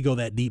didn't need to go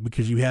that deep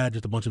because you had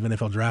just a bunch of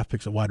NFL draft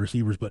picks at wide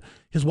receivers, but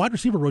his wide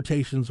receiver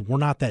rotations were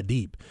not that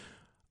deep.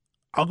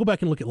 I'll go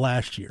back and look at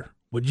last year.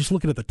 But just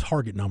looking at the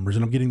target numbers,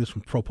 and I'm getting this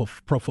from Pro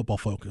Football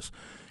Focus.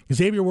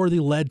 Xavier Worthy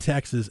led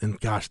Texas, and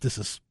gosh, this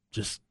is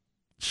just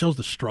shows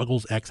the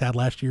struggles X had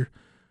last year.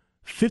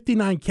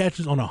 59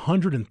 catches on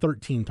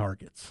 113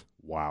 targets.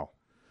 Wow.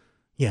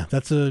 Yeah,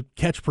 that's a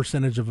catch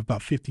percentage of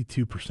about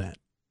 52%.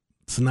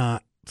 It's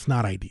not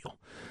ideal.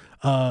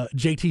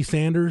 JT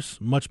Sanders,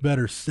 much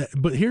better.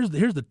 But here's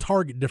the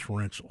target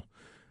differential.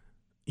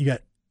 You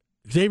got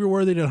Xavier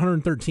Worthy at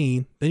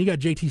 113. Then you got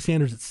JT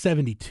Sanders at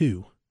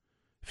 72.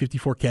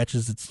 54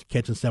 catches. It's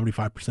catching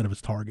 75% of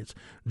his targets.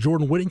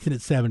 Jordan Whittington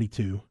at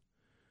 72.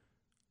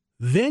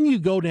 Then you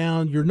go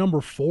down, your number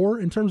 4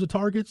 in terms of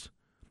targets.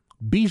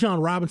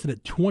 Bijan Robinson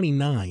at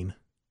 29.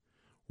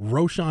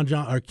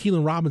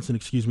 Keelan Robinson,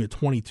 at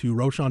 22.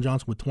 Roshan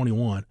Johnson with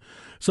 21.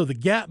 So the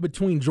gap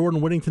between Jordan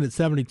Whittington at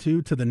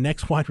 72 to the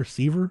next wide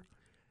receiver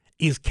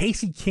is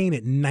Casey Kane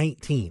at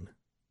 19.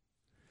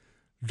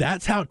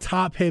 That's how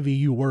top-heavy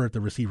you were at the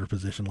receiver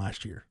position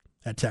last year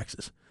at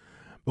Texas.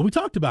 But we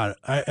talked about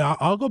it.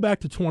 I'll go back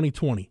to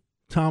 2020,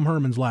 Tom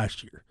Herman's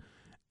last year,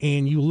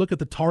 and you look at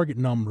the target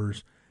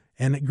numbers,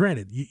 and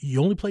granted, you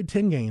only played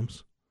 10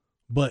 games,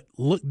 but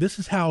look, this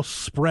is how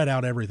spread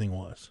out everything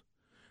was.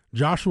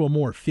 Joshua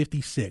Moore,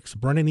 56.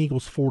 Brennan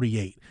Eagles,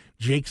 48.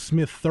 Jake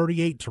Smith,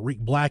 38. Tariq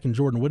Black and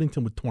Jordan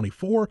Whittington with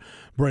 24.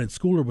 Brennan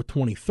Schooler with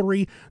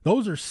 23.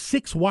 Those are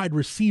 6 wide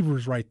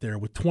receivers right there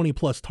with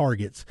 20-plus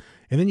targets.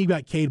 And then you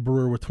got Cade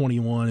Brewer with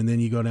 21, and then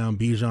you go down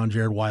Bijan,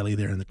 Jared Wiley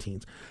there in the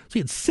teens. So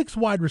you had 6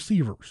 wide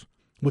receivers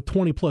with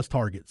 20-plus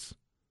targets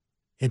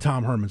in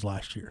Tom Herman's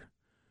last year.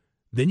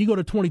 Then you go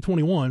to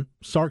 2021,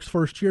 Sark's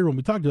first year, when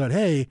we talked about,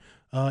 hey,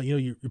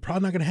 you're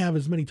probably not going to have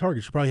as many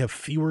targets. You probably have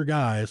fewer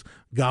guys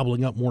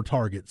gobbling up more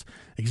targets.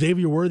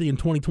 Xavier Worthy in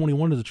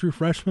 2021 as a true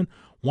freshman,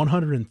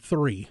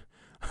 103.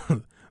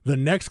 The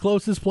next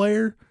closest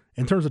player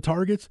in terms of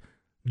targets,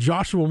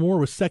 Joshua Moore,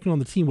 was second on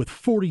the team with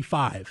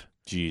 45.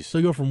 Jeez. So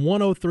you go from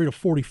 103 to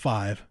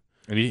 45.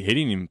 And he didn't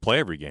even play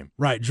every game.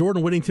 Right.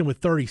 Jordan Whittington with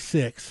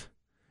 36.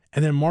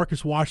 And then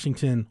Marcus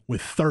Washington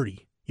with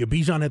 30.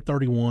 Bijan had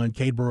 31,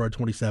 Cade Burrow had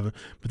 27,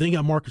 but then you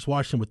got Marcus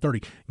Washington with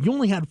 30.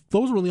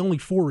 Those were the only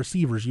 4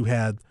 receivers you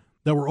had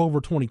that were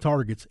over 20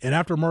 targets. And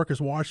after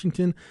Marcus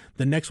Washington,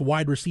 the next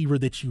wide receiver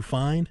that you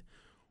find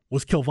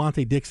was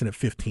Kelvonte Dixon at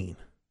 15.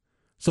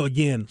 So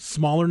again,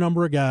 smaller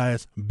number of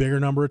guys,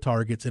 bigger number of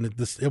targets, and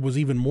it was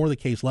even more the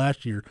case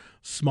last year.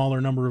 Smaller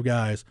number of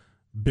guys,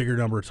 bigger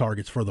number of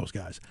targets for those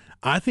guys.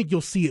 I think you'll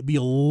see it be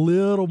a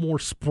little more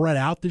spread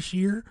out this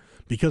year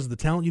because of the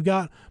talent you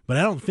got, but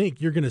I don't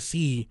think you're going to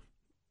see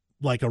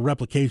like a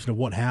replication of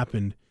what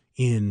happened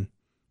in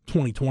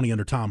 2020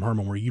 under Tom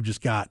Herman, where you just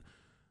got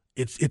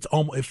it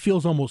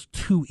feels almost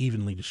too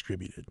evenly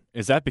distributed.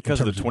 Is that because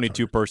of the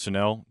 22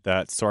 personnel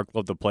that Sark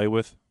loved to play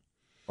with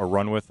or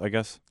run with, I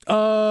guess?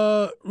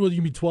 Well,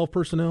 you mean 12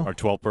 personnel? Or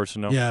 12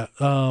 personnel? Yeah.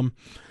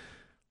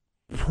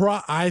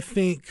 I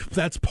think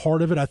that's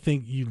part of it. I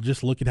think you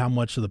just look at how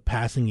much of the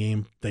passing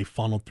game they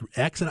funneled through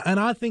X. And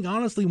I think,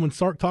 honestly, when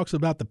Sark talks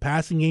about the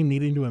passing game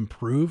needing to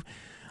improve,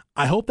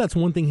 I hope that's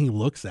one thing he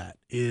looks at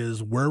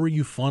is where are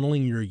you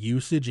funneling your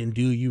usage, and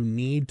do you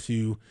need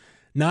to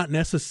not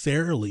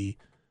necessarily,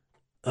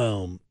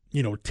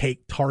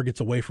 take targets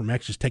away from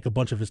X, just take a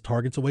bunch of his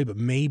targets away, but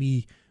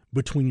maybe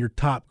between your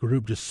top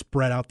group, just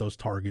spread out those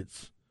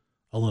targets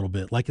a little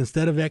bit. Like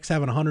instead of X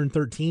having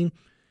 113,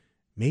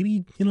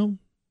 maybe,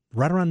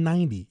 right around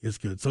 90 is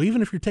good. So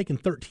even if you're taking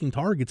 13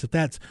 targets, if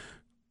that's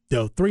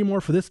 3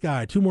 more for this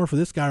guy, 2 more for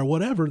this guy, or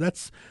whatever,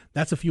 that's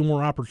a few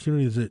more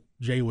opportunities that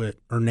Jay Witt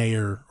or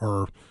Nair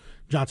or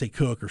Jonte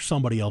Cook or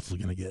somebody else is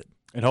going to get.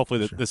 And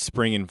hopefully the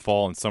spring and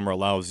fall and summer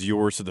allows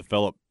yours to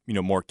develop,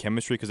 more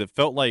chemistry, because it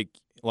felt like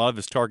a lot of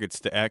his targets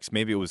to X,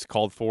 maybe it was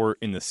called for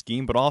in the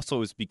scheme, but also it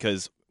was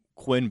because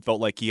Quinn felt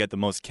like he had the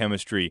most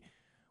chemistry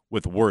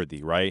with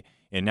Worthy, right?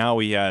 And now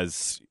he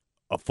has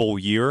a full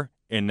year,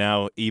 and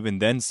now even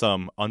then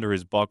some under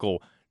his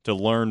buckle to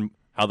learn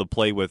how to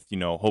play with,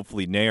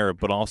 hopefully Nair,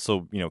 but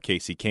also,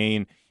 Casey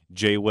Kane,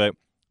 Jay Witt,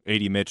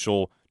 A.D.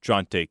 Mitchell,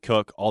 Jonte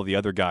Cook, all the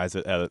other guys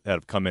that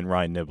have come in,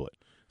 Ryan Niblett.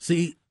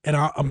 See, and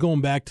I'm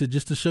going back to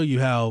just to show you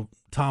how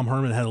Tom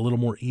Herman had a little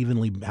more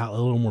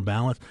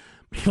balance.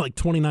 Like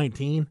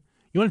 2019,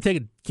 you want to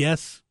take a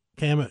guess,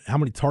 Cam, at how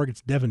many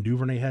targets Devin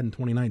Duvernay had in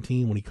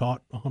 2019 when he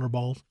caught 100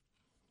 balls?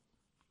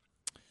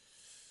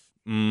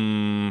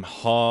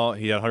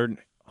 He had 100,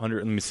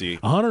 let me see.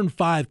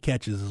 105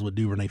 catches is what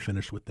Duvernay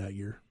finished with that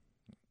year.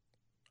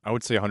 I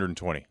would say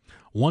 120.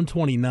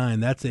 129.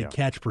 That's a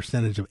catch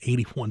percentage of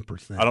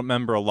 81%. I don't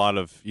remember a lot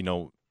of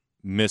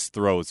missed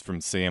throws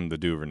from Sam the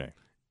Duvernay.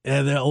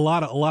 And a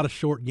lot of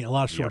short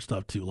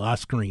stuff too. A lot of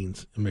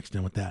screens mixed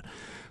in with that.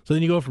 So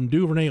then you go from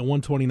Duvernay at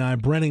 129,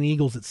 Brennan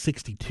Eagles at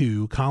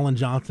 62, Colin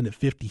Johnson at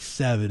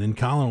 57, and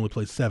Colin only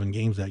played 7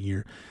 games that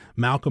year.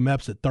 Malcolm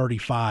Epps at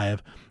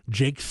 35,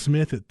 Jake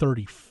Smith at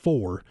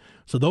 34.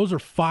 So those are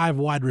 5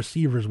 wide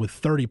receivers with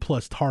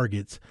 30-plus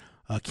targets.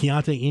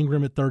 Keontae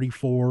Ingram at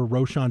 34,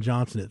 Roschon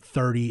Johnson at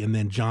 30, and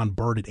then John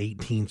Byrd at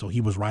 18. So he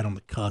was right on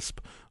the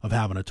cusp of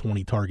having a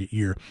 20-target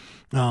year.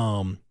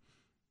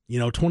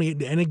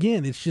 28, and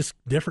again, it's just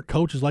different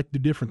coaches like to do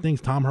different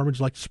things. Tom Herman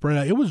just like to spread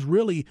out. It was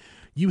really,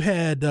 you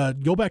had,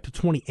 go back to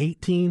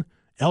 2018,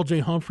 L.J.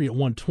 Humphrey at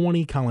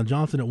 120, Colin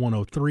Johnson at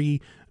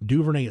 103,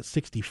 Duvernay at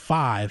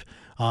 65,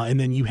 and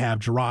then you have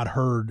Gerard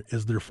Hurd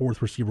as their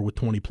 4th receiver with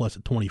 20-plus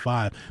at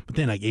 25. But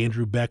then like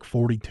Andrew Beck,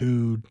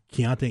 42,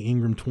 Keontae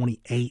Ingram,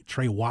 28,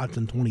 Trey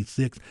Watson,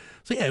 26.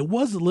 So, yeah, it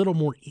was a little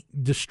more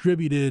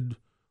distributed,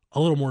 a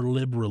little more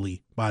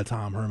liberally by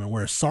Tom Herman,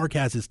 whereas Sark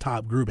has had his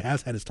top group.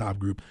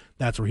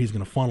 That's where he's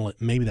going to funnel it.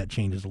 Maybe that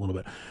changes a little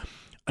bit.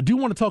 I do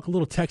want to talk a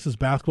little Texas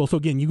basketball. So,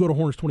 again, you go to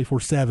Hornets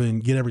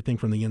 24/7, get everything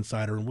from the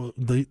insider. And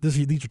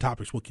these are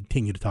topics we'll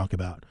continue to talk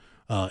about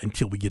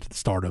until we get to the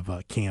start of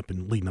camp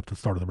and leading up to the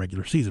start of the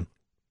regular season.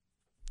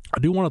 I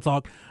do want to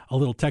talk a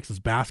little Texas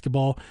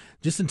basketball,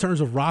 just in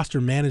terms of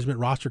roster management,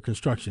 roster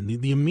construction.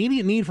 The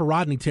immediate need for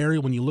Rodney Terry,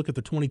 when you look at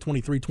the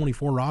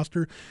 2023-24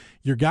 roster,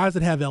 your guys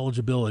that have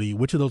eligibility,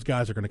 which of those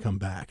guys are going to come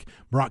back?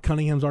 Brock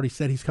Cunningham's already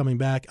said he's coming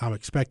back. I'm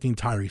expecting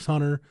Tyrese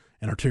Hunter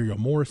and Arterio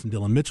Morris and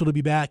Dylan Mitchell to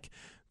be back.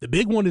 The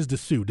big one is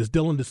Dessou. Does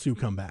Dylan Dessou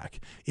come back?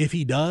 If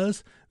he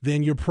does,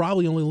 then you're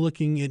probably only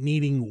looking at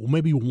needing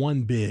maybe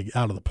one big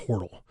out of the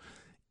portal.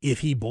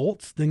 If he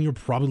bolts, then you're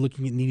probably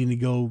looking at needing to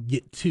go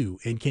get 2.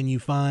 And can you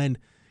find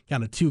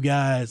kind of 2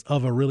 guys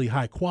of a really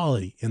high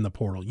quality in the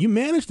portal? You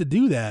managed to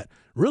do that.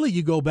 Really,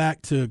 you go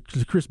back to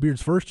Chris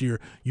Beard's first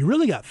year, you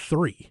really got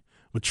 3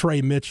 with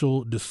Trey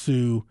Mitchell,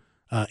 Dessou,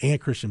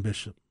 and Christian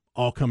Bishop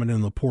all coming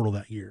in the portal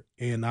that year.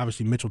 And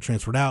obviously Mitchell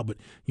transferred out, but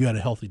you had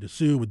a healthy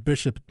Dessou with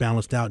Bishop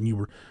balanced out, and you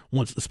were,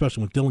 once,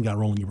 especially when Dylan got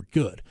rolling, you were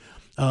good.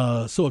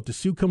 So if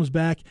Dessou comes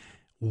back,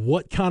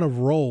 what kind of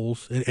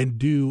roles, and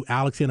do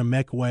Alexander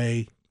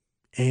Mekwe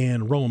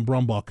and Rowan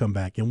Brumbaugh come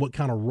back, and what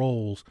kind of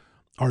roles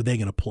are they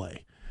going to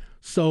play?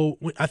 So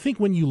I think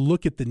when you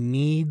look at the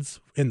needs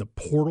in the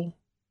portal,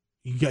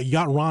 you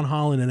got Ron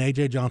Holland and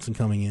A.J. Johnson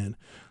coming in.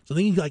 So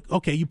then you're like,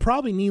 okay, you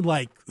probably need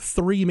like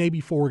 3,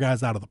 maybe 4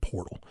 guys out of the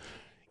portal.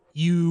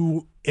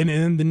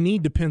 And the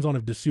need depends on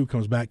if Dessou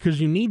comes back, because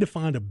you need to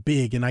find a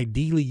big, and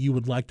ideally you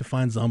would like to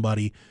find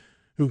somebody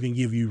who can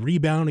give you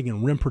rebounding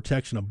and rim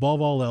protection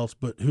above all else,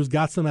 but who's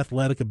got some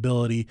athletic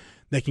ability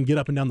that can get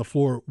up and down the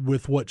floor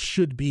with what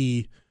should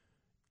be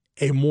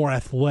a more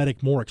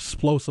athletic, more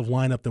explosive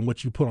lineup than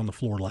what you put on the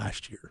floor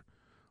last year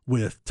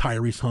with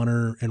Tyrese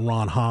Hunter and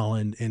Ron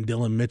Holland and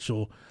Dylan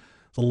Mitchell.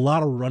 There's a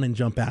lot of run and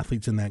jump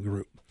athletes in that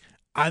group.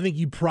 I think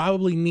you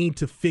probably need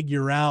to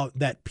figure out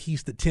that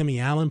piece that Timmy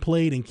Allen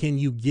played, and can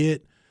you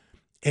get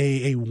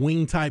a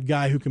wing type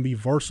guy who can be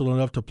versatile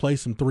enough to play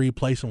some 3,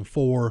 play some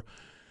 4,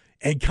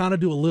 and kind of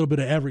do a little bit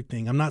of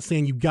everything. I'm not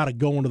saying you've got to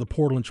go into the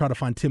portal and try to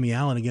find Timmy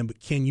Allen again, but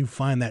can you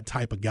find that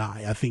type of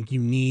guy? I think you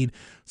need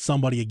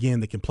somebody, again,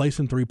 that can play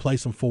some 3, play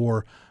some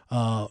 4,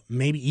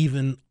 maybe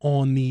even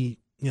on the,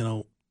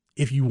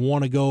 if you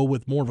want to go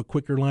with more of a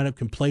quicker lineup,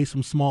 can play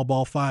some small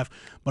ball 5,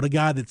 but a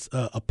guy that's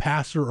a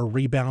passer or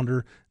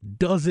rebounder,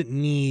 doesn't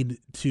need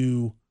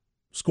to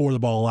score the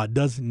ball a lot,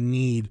 doesn't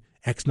need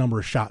X number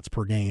of shots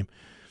per game.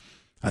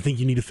 I think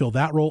you need to fill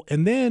that role.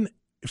 And then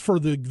for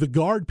the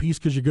guard piece,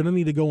 because you're going to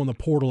need to go in the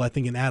portal, I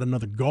think, and add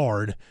another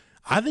guard,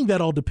 I think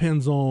that all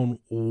depends on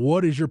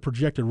what is your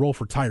projected role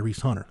for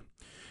Tyrese Hunter.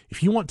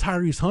 If you want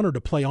Tyrese Hunter to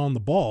play on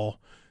the ball,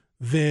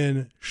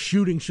 then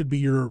shooting should be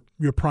your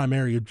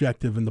primary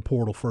objective in the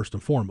portal first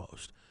and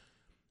foremost.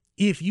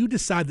 If you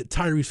decide that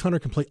Tyrese Hunter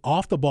can play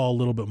off the ball a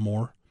little bit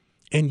more,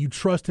 and you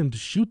trust him to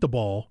shoot the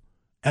ball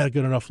at a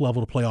good enough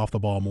level to play off the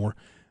ball more,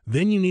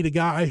 then you need a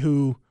guy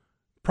who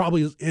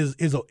probably is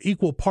an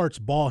equal parts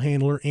ball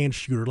handler and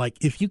shooter. Like,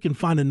 if you can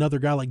find another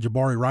guy like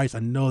Jabari Rice, I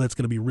know that's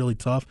going to be really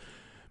tough.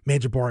 Man,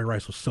 Jabari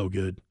Rice was so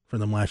good for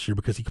them last year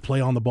because he could play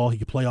on the ball, he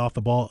could play off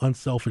the ball,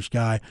 unselfish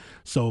guy.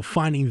 So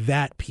finding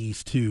that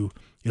piece too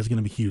is going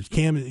to be huge.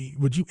 Cam,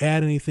 would you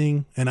add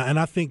anything? And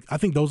I think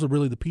those are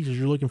really the pieces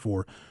you're looking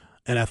for.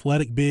 An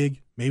athletic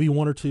big, maybe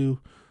 1 or 2,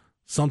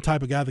 some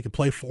type of guy that can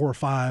play 4 or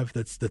 5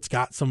 that's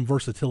got some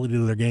versatility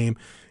to their game.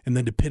 And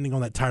then depending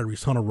on that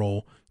Tyrese Hunter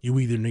role, you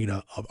either need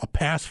a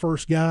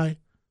pass-first guy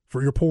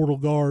for your portal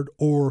guard,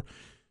 or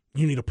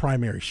you need a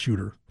primary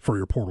shooter for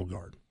your portal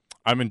guard.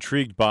 I'm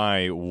intrigued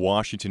by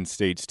Washington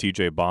State's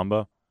TJ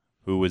Bamba,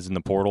 who is in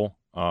the portal.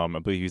 I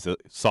believe he's a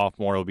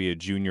sophomore. He'll be a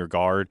junior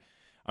guard.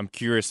 I'm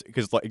curious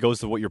because it goes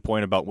to what your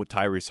point about what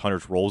Tyrese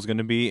Hunter's role is going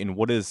to be, and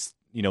what is,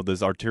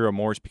 does Arterio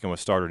Morris become a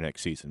starter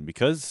next season?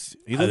 Because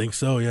I think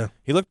so, yeah.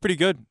 He looked pretty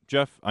good,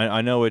 Jeff.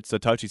 I know it's a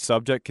touchy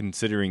subject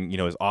considering,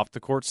 his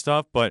off-the-court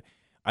stuff, but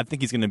I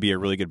think he's going to be a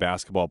really good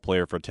basketball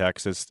player for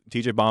Texas.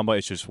 TJ Bamba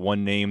is just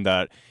one name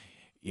that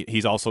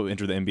he's also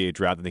entered the NBA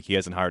draft. I think he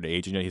hasn't hired an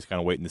agent yet. He's kind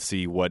of waiting to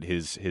see what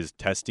his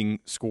testing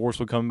scores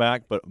will come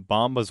back. But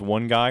Bamba's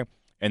one guy.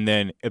 And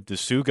then if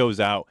Dessou goes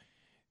out,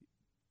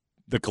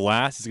 the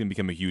glass is going to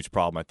become a huge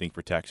problem, I think,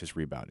 for Texas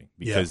rebounding.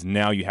 Because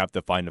now you have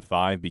to find a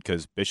 5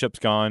 because Bishop's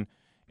gone.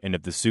 And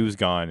if Dessou's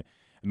gone,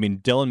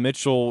 Dylan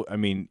Mitchell,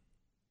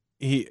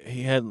 he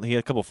had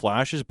a couple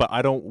flashes, but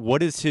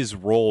what is his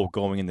role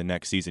going in the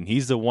next season?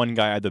 He's the one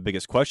guy I had the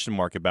biggest question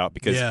mark about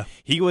because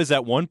he was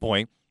at one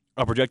point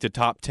a projected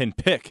top 10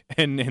 pick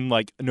in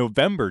like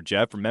November.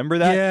 Jeff, remember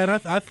that? Yeah, and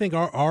I think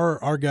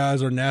our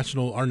guys, our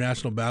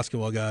national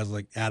basketball guys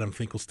like Adam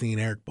Finkelstein,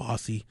 Eric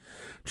Bossy,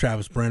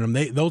 Travis Brenham,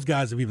 those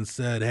guys have even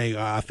said, hey,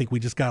 I think we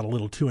just got a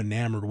little too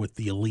enamored with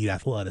the elite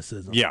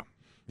athleticism. Yeah.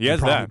 He has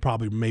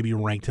probably maybe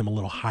ranked him a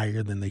little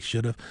higher than they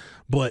should have,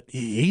 but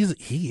he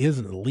is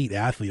an elite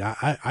athlete.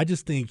 I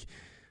just think,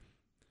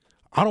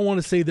 I don't want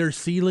to say their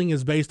ceiling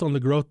is based on the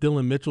growth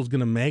Dylan Mitchell's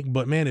going to make,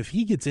 but man, if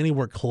he gets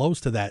anywhere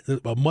close to that,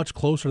 much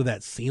closer to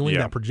that ceiling,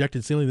 that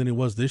projected ceiling than he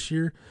was this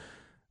year,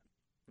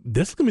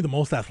 this is going to be the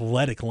most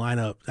athletic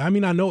lineup. I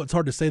know it's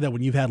hard to say that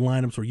when you've had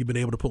lineups where you've been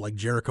able to put like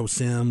Jericho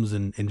Sims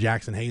and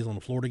Jackson Hayes on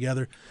the floor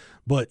together,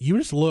 but you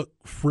just look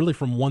really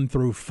from 1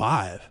 through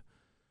 5.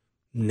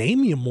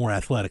 Name me a more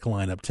athletic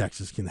lineup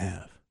Texas can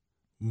have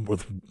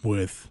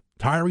with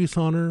Tyrese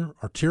Hunter,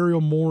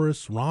 Arterio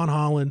Morris, Ron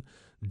Holland,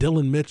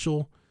 Dylan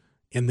Mitchell,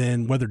 and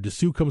then whether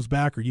Dessou comes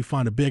back or you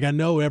find a big. I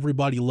know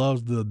everybody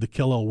loves the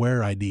Kel'el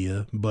Ware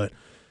idea, but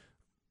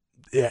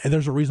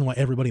there's a reason why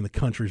everybody in the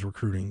country is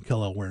recruiting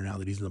Kel'el Ware now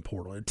that he's in the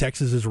portal.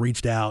 Texas has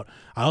reached out.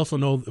 I also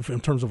know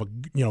in terms of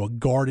a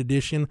guard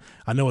addition,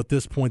 I know at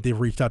this point they've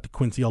reached out to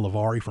Quincy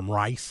Olivari from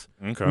Rice.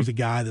 Okay. Who's a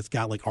guy that's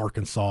got like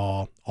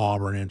Arkansas,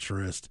 Auburn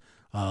interest.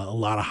 A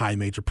lot of high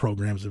major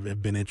programs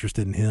have been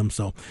interested in him.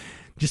 So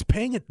just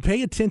pay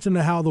attention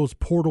to how those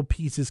portal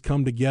pieces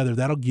come together.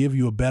 That'll give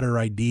you a better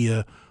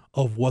idea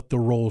of what the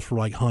roles for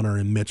like Hunter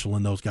and Mitchell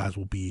and those guys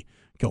will be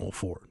going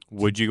forward.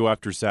 Would you go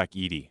after Zach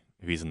Edey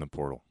if he's in the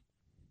portal?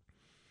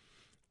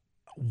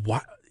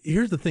 Why?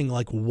 Here's the thing,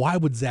 why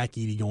would Zach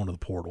Edey go into the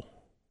portal?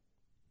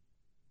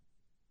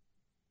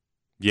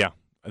 Yeah.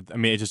 I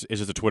mean, it's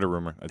just a Twitter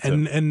rumor.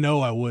 And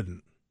no, I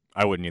wouldn't.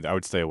 I wouldn't either. I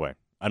would stay away.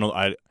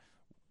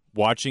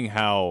 Watching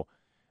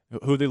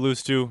who they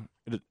lose to,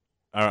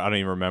 I don't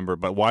even remember,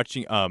 but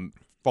watching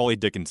Farley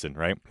Dickinson,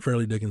 right?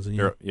 Farley Dickinson,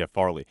 yeah. Yeah,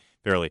 Farley.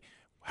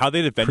 How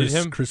they defended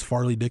him. Chris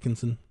Farley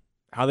Dickinson.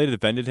 How they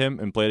defended him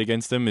and played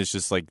against him is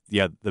just like,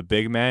 yeah, the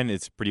big man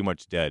is pretty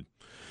much dead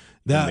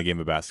in the game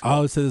of basketball. I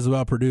always say this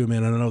about Purdue,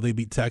 man. I don't know, they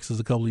beat Texas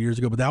a couple of years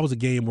ago, but that was a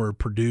game where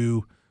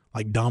Purdue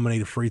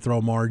dominated free throw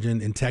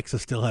margin, and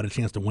Texas still had a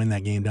chance to win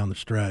that game down the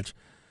stretch.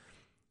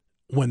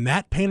 When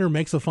Matt Painter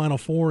makes a Final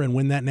Four and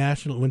wins a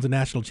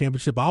national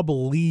championship, I'll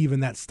believe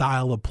in that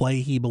style of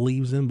play he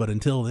believes in, but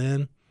until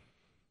then,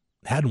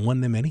 hadn't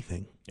won them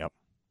anything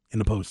in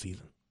the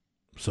postseason.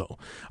 So,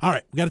 all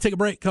right, we got to take a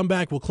break. Come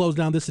back. We'll close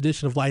down this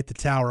edition of Light the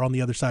Tower on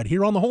the other side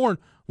here on The Horn,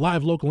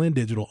 live, local, and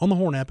digital, on the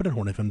Horn app and at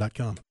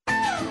hornfm.com.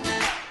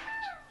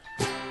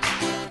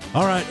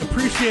 All right,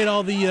 appreciate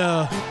all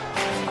the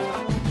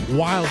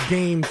wild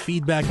game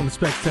feedback on the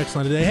Specs text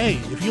line today.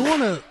 Hey, if you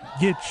want to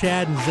give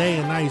Chad and Zay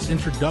a nice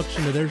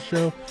introduction to their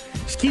show,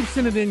 just keep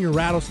sending in your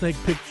rattlesnake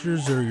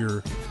pictures or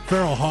your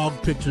feral hog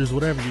pictures,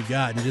 whatever you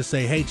got, and just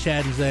say, hey,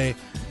 Chad and Zay,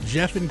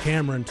 Jeff and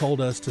Cameron told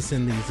us to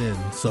send these in,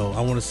 so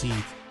I want to see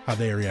how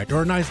they react.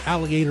 Or a nice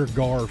alligator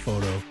gar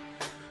photo.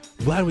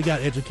 Glad we got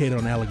educated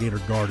on alligator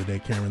gar today,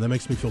 Cameron. That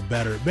makes me feel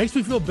better. It makes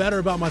me feel better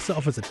about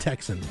myself as a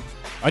Texan.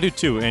 I do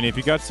too. And if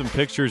you got some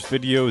pictures,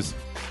 videos,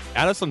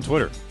 add us on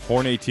Twitter,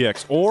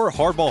 HornATX, or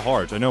Hardball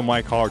Harge. I know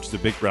Mike Harge is a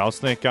big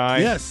rattlesnake guy.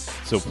 Yes.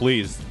 So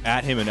please,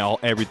 add him and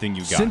everything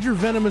you got. Send your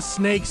venomous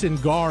snakes and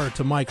gar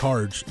to Mike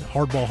Harge,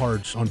 Hardball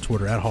Harge on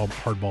Twitter, at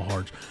Hardball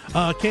Harge.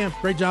 Cam,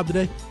 great job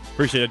today.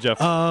 Appreciate it, Jeff.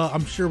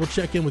 I'm sure we'll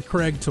check in with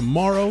Craig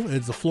tomorrow.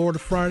 It's a Florida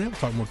Friday. We'll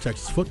talk more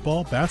Texas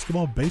football,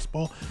 basketball,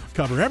 baseball.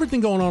 Cover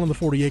everything going on the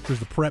 40 acres,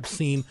 the prep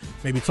scene.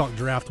 Maybe talk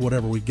draft,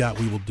 whatever we've got.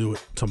 We will do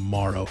it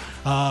tomorrow.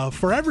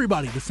 For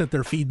everybody that sent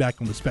their feedback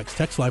on the Specs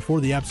text line,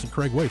 for the absent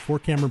Craig Way, for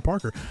Cameron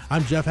Parker,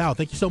 I'm Jeff Howe.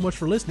 Thank you so much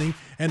for listening,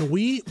 and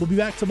we will be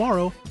back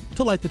tomorrow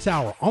to Light the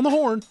Tower on the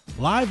Horn,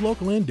 live,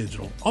 local, and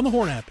digital, on the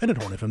Horn app and at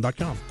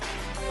hornfm.com.